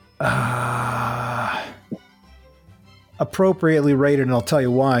appropriately rated, and I'll tell you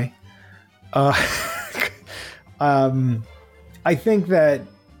why. I think that,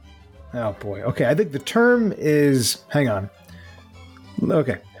 oh boy. Okay. I think the term is, hang on.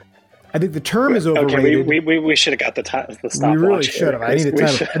 Okay. I think the term is overrated. Okay, we should have got the stopwatch. We really should have. I need a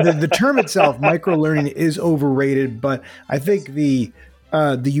time. The term itself, micro-learning, is overrated, but I think the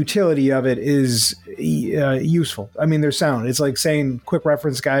utility of it is useful. I mean, they're sound. It's like saying quick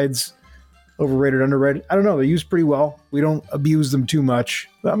reference guides, overrated, underrated. I don't know. They're used pretty well. We don't abuse them too much.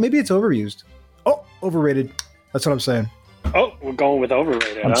 Well, maybe it's overused. Oh, overrated. That's what I'm saying. Oh, we're going with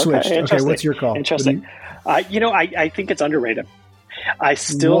overrated. I'm switched. Okay, what's your call? Interesting. I think it's underrated. I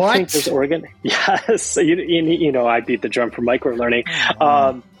still think there's Yes. I beat the drum for micro-learning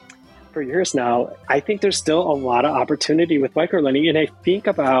for years now. I think there's still a lot of opportunity with micro-learning. And I think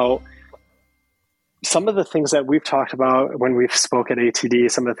about some of the things that we've talked about when we've spoke at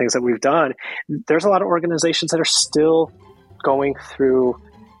ATD, some of the things that we've done. There's a lot of organizations that are still going through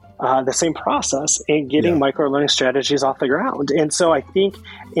the same process in getting micro-learning strategies off the ground. And so I think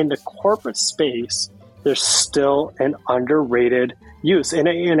in the corporate space, there's still an underrated use.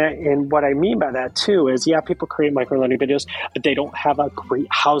 And what I mean by that too is, people create micro-learning videos, but they don't have a great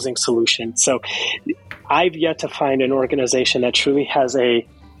housing solution. So I've yet to find an organization that truly has a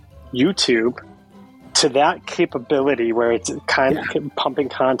YouTube to that capability where it's kind of pumping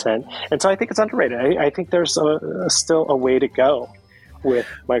content. And so I think it's underrated. I think there's still a way to go with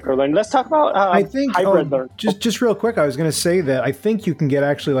microlearning. Let's talk about hybrid learning. Just real quick, I was going to say that I think you can get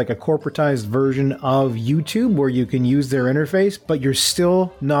actually like a corporatized version of YouTube where you can use their interface, but you're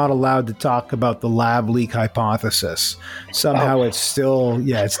still not allowed to talk about the lab leak hypothesis. Somehow it still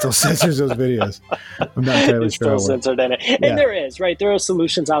censors those videos. I'm not entirely it's still censored in it. And there is, right? There are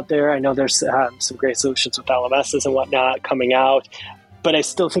solutions out there. I know there's some great solutions with LMSs and whatnot coming out. But I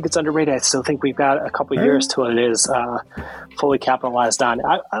still think it's underrated. I still think we've got a couple of years till it is fully capitalized on.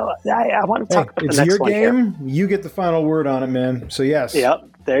 I want to talk about the next one. It's your game. You get the final word on it, man. So yes. Yep.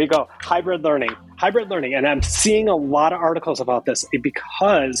 There you go. Hybrid learning. And I'm seeing a lot of articles about this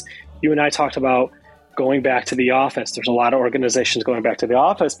because you and I talked about going back to the office. There's a lot of organizations going back to the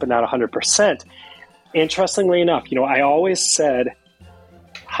office, but not 100%. Interestingly enough, I always said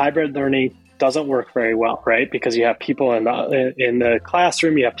hybrid learning doesn't work very well, right? Because you have people in the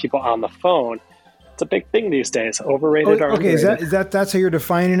classroom, you have people on the phone. It's a big thing these days. Overrated or underrated. Okay, that's how you're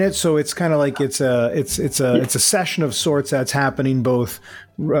defining it? So it's kind of like it's a session of sorts that's happening both.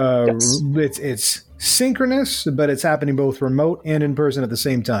 It's synchronous, but it's happening both remote and in person at the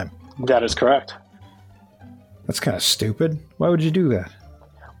same time. That is correct. That's kind of stupid. Why would you do that?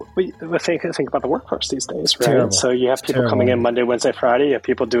 Think about the workforce these days, right? Terrible. So you have people coming in Monday, Wednesday, Friday. You have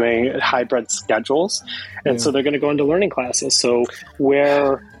people doing hybrid schedules, and so they're going to go into learning classes. So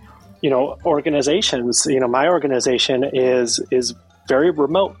where organizations, my organization is very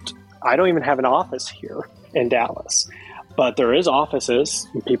remote. I don't even have an office here in Dallas, but there is offices,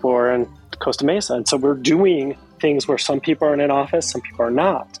 and people are in Costa Mesa, and so we're doing things where some people are in an office, some people are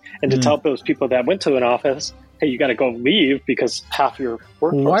not, and to tell those people that went to an office, hey, you got to go leave because half your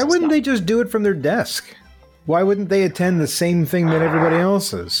workforce. Why wouldn't they just do it from their desk? Why wouldn't they attend the same thing that everybody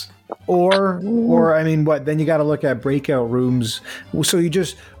else is? Or I mean, what? Then you got to look at breakout rooms. So you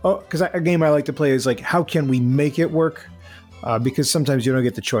just because a game I like to play is like, how can we make it work? Because sometimes you don't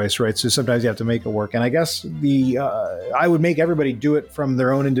get the choice, right? So sometimes you have to make it work. And I guess I would make everybody do it from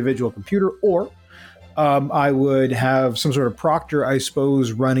their own individual computer, or I would have some sort of proctor, I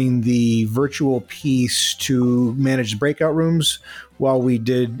suppose, running the virtual piece to manage the breakout rooms while we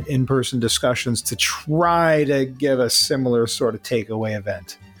did in-person discussions to try to give a similar sort of takeaway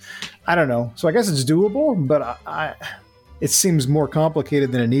event. I don't know. So I guess it's doable, but it seems more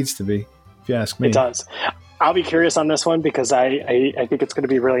complicated than it needs to be, if you ask me. It does. I'll be curious on this one because I think it's going to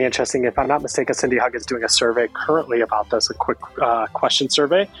be really interesting. If I'm not mistaken, Cindy Hug is doing a survey currently about this, a quick question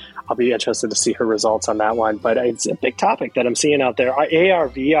survey. I'll be interested to see her results on that one. But it's a big topic that I'm seeing out there. AR,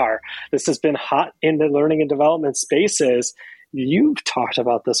 VR, this has been hot in the learning and development spaces. You've talked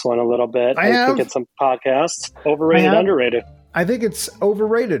about this one a little bit. I think in some podcasts. Overrated, underrated? I think it's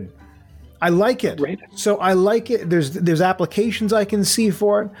overrated. I like it. So I like it. There's applications I can see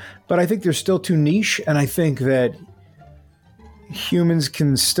for it, but I think they're still too niche. And I think that humans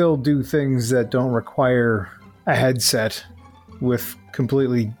can still do things that don't require a headset with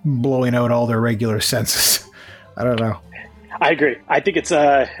completely blowing out all their regular senses. I don't know. I agree. I think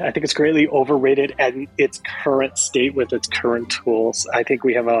it's greatly overrated in its current state with its current tools. I think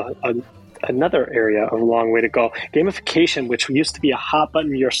we have another area of a long way to go. Gamification, which used to be a hot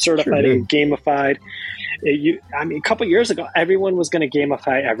button, you're certified and gamified. A couple years ago, everyone was going to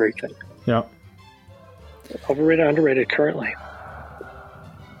gamify everything. Yeah. Overrated, underrated currently?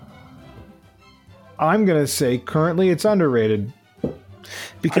 I'm going to say currently it's underrated.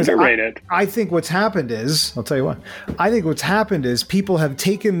 Because underrated. I think what's happened is, I'll tell you what, I think what's happened is people have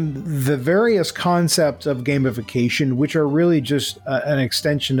taken the various concepts of gamification, which are really just an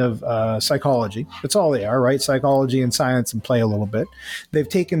extension of psychology. That's all they are, right? Psychology and science and play a little bit. They've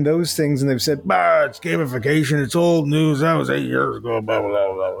taken those things and they've said, it's gamification, it's old news, that was 8 years ago, blah,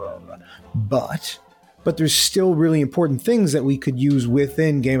 blah, blah, blah, blah. But there's still really important things that we could use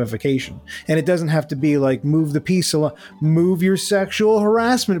within gamification. And it doesn't have to be like move your sexual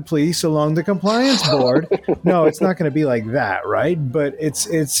harassment piece along the compliance board. No, it's not going to be like that, right? But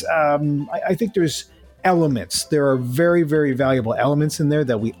I think there's elements. There are very, very valuable elements in there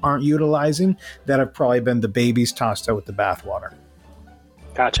that we aren't utilizing that have probably been the babies tossed out with the bathwater.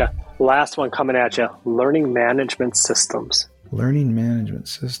 Gotcha. Last one coming at you. Learning management systems. Learning management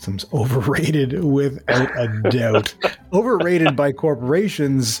systems, overrated without a doubt. Overrated by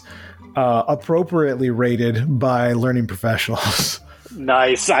corporations, appropriately rated by learning professionals.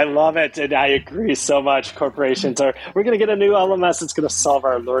 Nice. I love it. And I agree so much. We're going to get a new LMS that's going to solve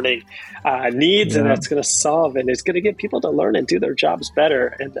our learning needs, and it's going to solve, and it's going to get people to learn and do their jobs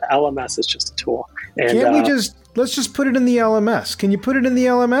better. And the LMS is just a tool. And let's just put it in the LMS. Can you put it in the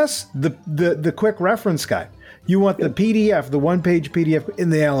LMS? The quick reference guide. You want the PDF, the one-page PDF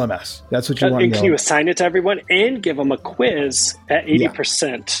in the LMS. That's what you want. And can you assign it to everyone and give them a quiz at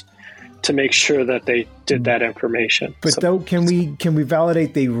 80% to make sure that they did that information? But though, can we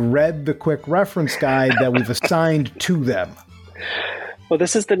validate they read the quick reference guide that we've assigned to them? Well,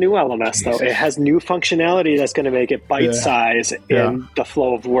 this is the new LMS, though. It has new functionality that's going to make it bite-size in the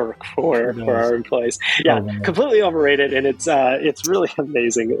flow of work for our employees. Yeah, completely overrated, and it's really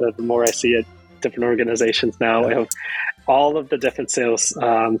amazing. The more I see it, different organizations now have all of the different sales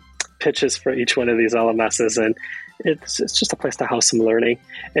pitches for each one of these LMSs, and it's just a place to house some learning.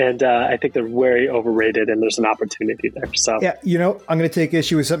 And I think they're very overrated, and there's an opportunity there. So yeah, I'm going to take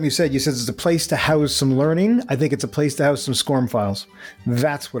issue with something you said. You said it's a place to house some learning. I think it's a place to house some SCORM files.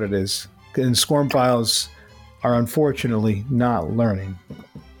 That's what it is. And SCORM files are unfortunately not learning.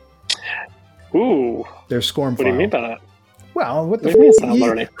 Ooh, they're SCORM files. What do you mean by that? Well, what the fuck? Not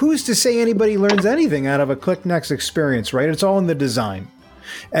learning. Who's to say anybody learns anything out of a ClickNext experience, right? It's all in the design.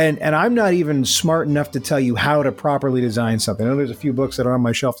 And I'm not even smart enough to tell you how to properly design something. I know there's a few books that are on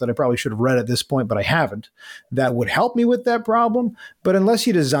my shelf that I probably should have read at this point, but I haven't, that would help me with that problem. But unless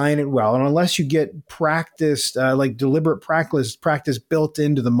you design it well, and unless you get practice, like deliberate practice built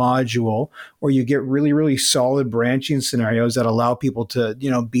into the module, or you get really, really solid branching scenarios that allow people to,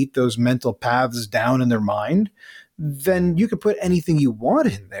 beat those mental paths down in their mind, then you could put anything you want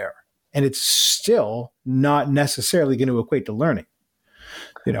in there, and it's still not necessarily going to equate to learning.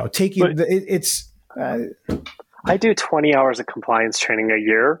 I do 20 hours of compliance training a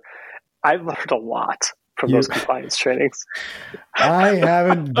year. I've learned a lot from those compliance trainings. I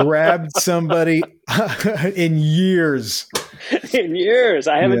haven't grabbed somebody in years.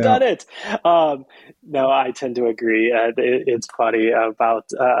 I haven't done it. No, I tend to agree. It's funny about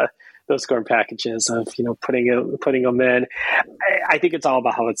those SCORM packages of putting them in. I think it's all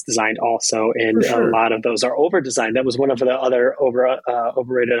about how it's designed also, and a lot of those are over designed. That was one of the other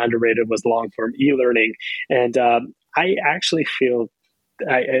overrated, underrated was long form e-learning, and I actually feel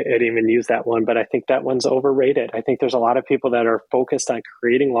I didn't even use that one, but I think that one's overrated. I think there's a lot of people that are focused on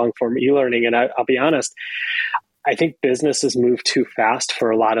creating long form e-learning, and I'll be honest, I think businesses move too fast for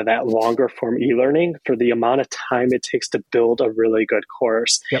a lot of that longer form e-learning for the amount of time it takes to build a really good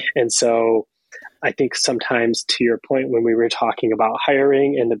course. Yep. And so I think sometimes, to your point, when we were talking about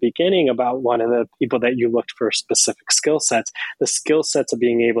hiring in the beginning about one of the people that you looked for specific skill sets, the skill sets of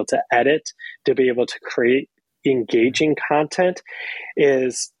being able to edit, to be able to create engaging content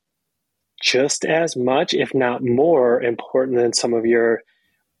is just as much, if not more important than some of your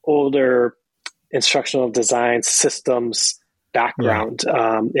older instructional design systems background,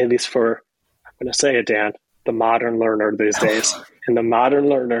 at least for, I'm going to say it, Dan, the modern learner these days. And the modern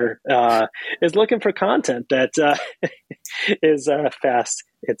learner is looking for content that is fast.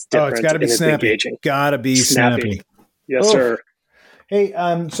 It's different. It's got to be snappy. Got to be snappy. Yes, sir. Hey,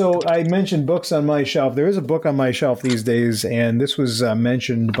 so I mentioned books on my shelf. There is a book on my shelf these days, and this was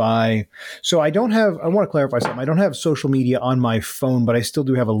mentioned by, so I want to clarify something. I don't have social media on my phone, but I still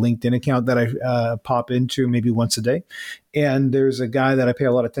do have a LinkedIn account that I pop into maybe once a day. And there's a guy that I pay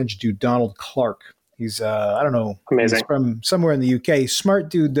a lot of attention to, Donald Clark. He's, I don't know, amazing. He's from somewhere in the UK. Smart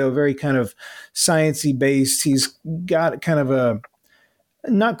dude, though, very kind of sciencey based. He's got kind of a,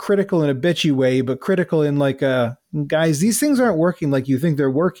 not critical in a bitchy way, but critical in like, guys, these things aren't working like you think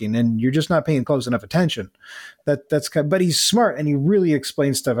they're working, and you're just not paying close enough attention. But he's smart, and he really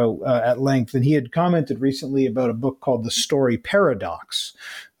explains stuff at length. And he had commented recently about a book called The Story Paradox,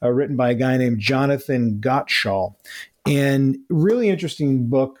 written by a guy named Jonathan Gottschall. And really interesting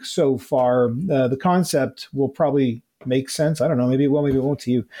book so far. The concept will probably make sense. I don't know. Maybe it will, maybe it won't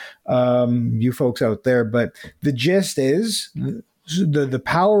to you, you folks out there. But the gist is the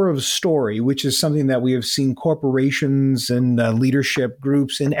power of story, which is something that we have seen corporations and leadership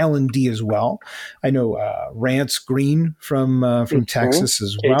groups in L&D as well. I know Rance Green from Texas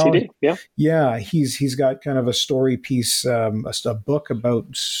as well. ATD, yeah. He's got kind of a story piece, a book about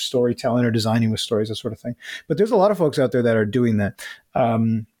storytelling or designing with stories, that sort of thing. But there's a lot of folks out there that are doing that.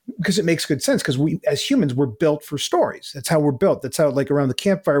 Because it makes good sense, because we as humans, we're built for stories. That's how we're built. That's how, like, around the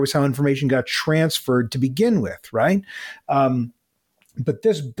campfire was how information got transferred to begin with, right? But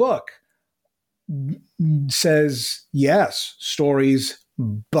this book says, yes, stories,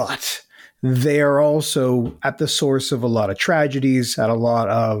 but they are also at the source of a lot of tragedies, at a lot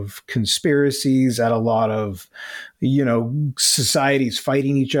of conspiracies, at a lot of, societies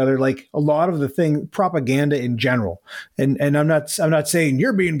fighting each other, like a lot of the thing, propaganda in general. And I'm not saying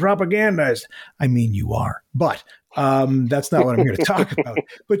you're being propagandized. I mean, you are, but that's not what I'm here to talk about.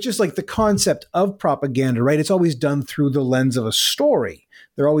 But just like the concept of propaganda, right? It's always done through the lens of a story.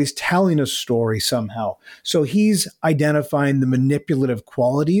 They're always telling a story somehow. So he's identifying the manipulative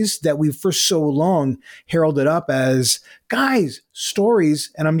qualities that we've for so long heralded up as, guys,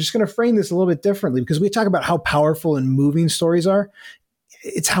 stories. And I'm just going to frame this a little bit differently because we talk about how powerful and moving stories are.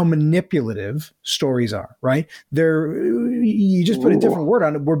 It's how manipulative stories are, right? You just put a different word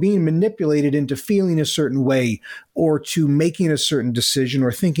on it. We're being manipulated into feeling a certain way or to making a certain decision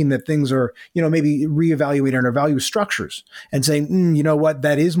or thinking that things are, maybe reevaluating our value structures and saying, you know what,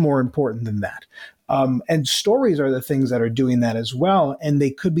 that is more important than that. And stories are the things that are doing that as well. And they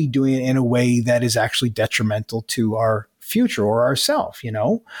could be doing it in a way that is actually detrimental to our future or ourself, So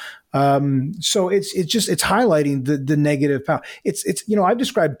it's highlighting the negative power. I've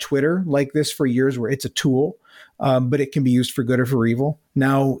described Twitter like this for years, where it's a tool, but it can be used for good or for evil.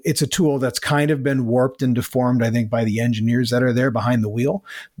 Now it's a tool that's kind of been warped and deformed, I think, by the engineers that are there behind the wheel.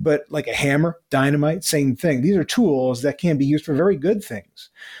 But like a hammer, dynamite, same thing. These are tools that can be used for very good things,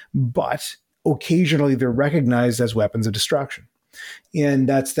 but occasionally they're recognized as weapons of destruction. And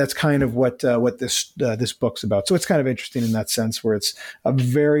that's kind of what this book's about. So it's kind of interesting in that sense, where it's a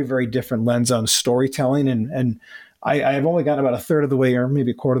very, very different lens on storytelling. And I've only gotten about a third of the way, or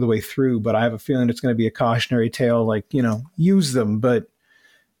maybe a quarter of the way through, but I have a feeling it's going to be a cautionary tale, like, use them, but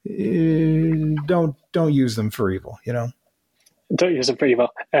don't use them for evil. Don't use them for evil.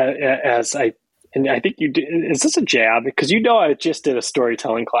 And I think you did. Is this a jab? Because I just did a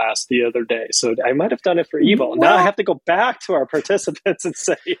storytelling class the other day, so I might have done it for evil. Well, now I have to go back to our participants and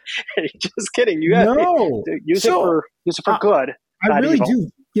say, "Hey, just kidding. You have to use it for good." I really evil.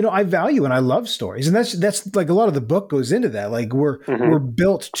 do. I value and I love stories, and that's like a lot of the book goes into that. Like we're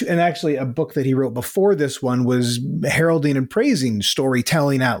built to, and actually a book that he wrote before this one was heralding and praising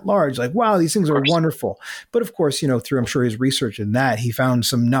storytelling at large. Like, wow, these things are wonderful. But of course, through, I'm sure, his research in that, he found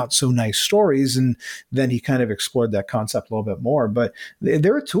some not so nice stories, and then he kind of explored that concept a little bit more. But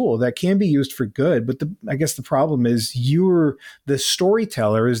they're a tool that can be used for good. But I guess the problem is the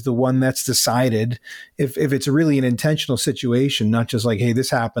storyteller is the one that's decided if it's really an intentional situation, not just like, hey, this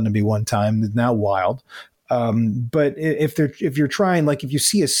happened to be one time, it's now wild. But if you're trying, like if you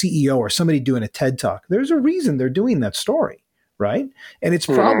see a CEO or somebody doing a TED Talk, there's a reason they're doing that story, right? And it's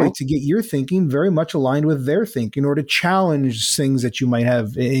probably to get your thinking very much aligned with their thinking, or to challenge things that you might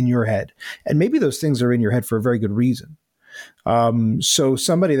have in your head. And maybe those things are in your head for a very good reason. So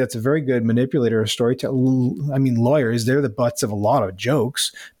somebody that's a very good manipulator or storyteller, lawyers, they're the butts of a lot of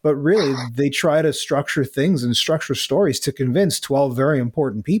jokes, but really they try to structure things and structure stories to convince 12 very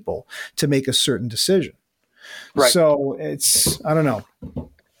important people to make a certain decision. Right. So I don't know.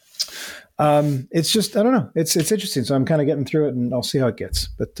 It's just, I don't know. It's interesting. So I'm kind of getting through it, and I'll see how it gets.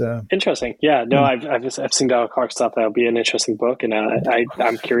 But interesting. Yeah. No, I've seen Donald Clark stuff. That'll be an interesting book, and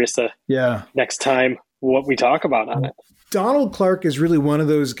I'm curious to next time what we talk about on it. Donald Clark is really one of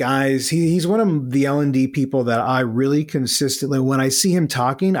those guys. He's one of the L&D people that I really consistently, when I see him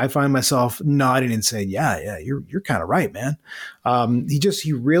talking, I find myself nodding and saying, yeah, you're kind of right, man.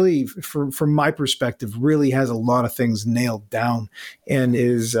 He really, from my perspective, really has a lot of things nailed down, and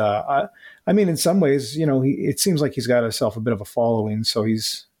is, in some ways, it seems like he's got himself a bit of a following. So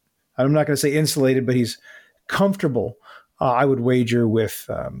I'm not going to say insulated, but he's comfortable. I would wager with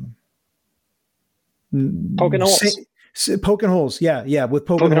poking holes. Poking holes, yeah, with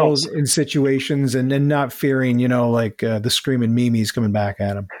poking holes in situations, and not fearing, the screaming memes coming back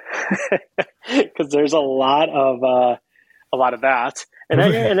at him. Because there's a lot of that, and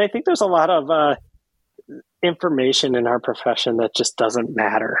I think there's a lot of information in our profession that just doesn't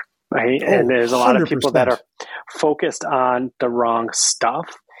matter, right? And there's a lot of people that are focused on the wrong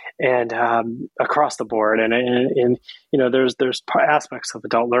stuff, and across the board, and there's aspects of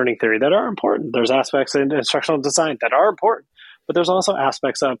adult learning theory that are important. There's aspects in instructional design that are important, but there's also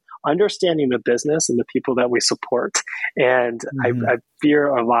aspects of understanding the business and the people that we support. And I fear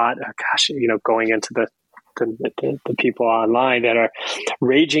a lot, going into the people online that are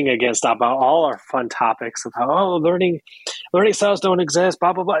raging against about all our fun topics of how learning styles don't exist,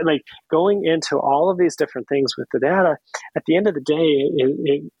 blah blah blah. Like going into all of these different things with the data. At the end of the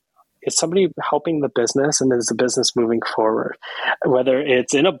day, is somebody helping the business, and is the business moving forward? Whether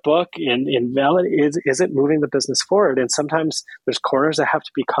it's in a book, in valid, is it moving the business forward? And sometimes there's corners that have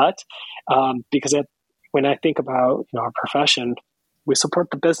to be cut, because when I think about our profession, we support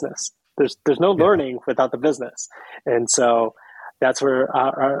the business. There's no learning without the business, and so that's where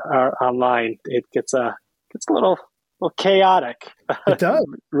our online it gets a little chaotic. It does.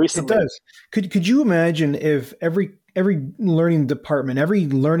 Recently. It does. Could you imagine if every learning department, every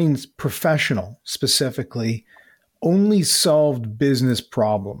learning professional specifically, only solved business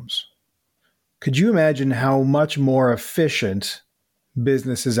problems? Could you imagine how much more efficient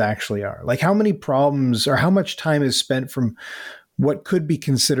businesses actually are? Like how many problems or how much time is spent from what could be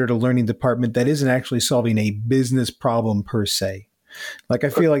considered a learning department that isn't actually solving a business problem per se? Like I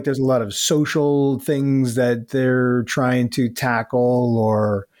feel like there's a lot of social things that they're trying to tackle,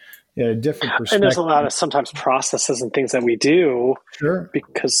 or different perspectives. And there's a lot of sometimes processes and things that we do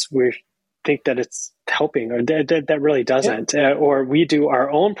because we think that it's helping, or that really doesn't. Or we do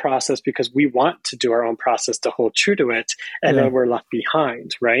our own process because we want to do our own process to hold true to it, and then we're left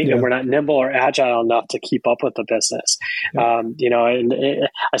behind, right? And we're not nimble or agile enough to keep up with the business. And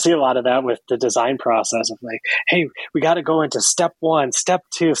I see a lot of that with the design process of like, hey, we got to go into step 1, step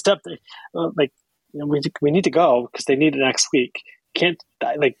 2, step 3. We need to go because they need it next week.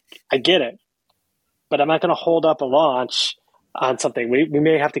 I get it, but I'm not going to hold up a launch on something. We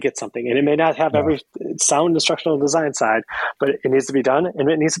may have to get something, and it may not have every sound instructional design side, but it needs to be done, and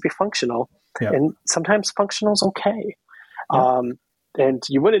it needs to be functional. And sometimes functional is okay. And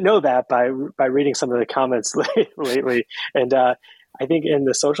you wouldn't know that by reading some of the comments lately. And I think in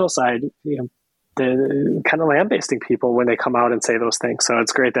the social side, the kind of lambasting people when they come out and say those things. So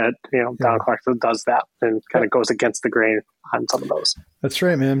it's great that Don Clark does that and kind of goes against the grain on some of those. That's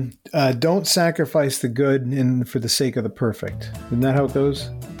right, man. Don't sacrifice the good for the sake of the perfect. Isn't that how it goes?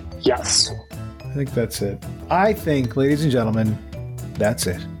 Yes. I think that's it. I think, ladies and gentlemen, that's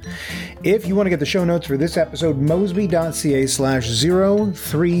it. If you want to get the show notes for this episode,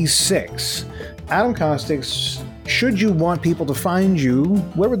 mosby.ca/036. Adam Costics, should you want people to find you,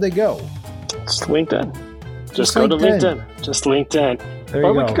 where would they go? Just LinkedIn. Just go to LinkedIn. Just LinkedIn.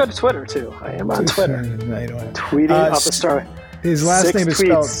 Or we could go to Twitter too. I am on Twitter. No, you don't have to. Tweeting up a story. His last name is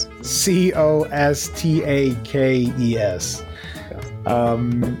spelled Costakes.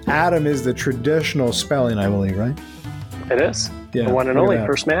 Adam is the traditional spelling, I believe, right? It is. Yeah, the one and only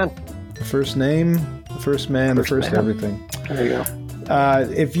first man. The first name, the first man, the first everything. There you go.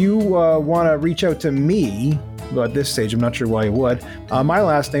 If you want to reach out to me, well, at this stage, I'm not sure why you would. My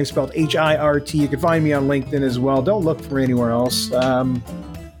last name spelled Hirt. You can find me on LinkedIn as well. Don't look for me anywhere else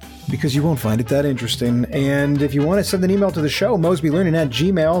because you won't find it that interesting. And if you want to send an email to the show,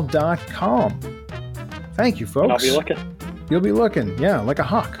 mosbylearning@gmail.com. Thank you, folks. And I'll be looking. You'll be looking, like a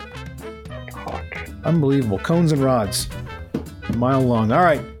hawk. Unbelievable. Cones and rods. A mile long. All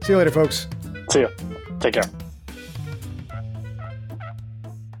right. See you later, folks. See you. Take care.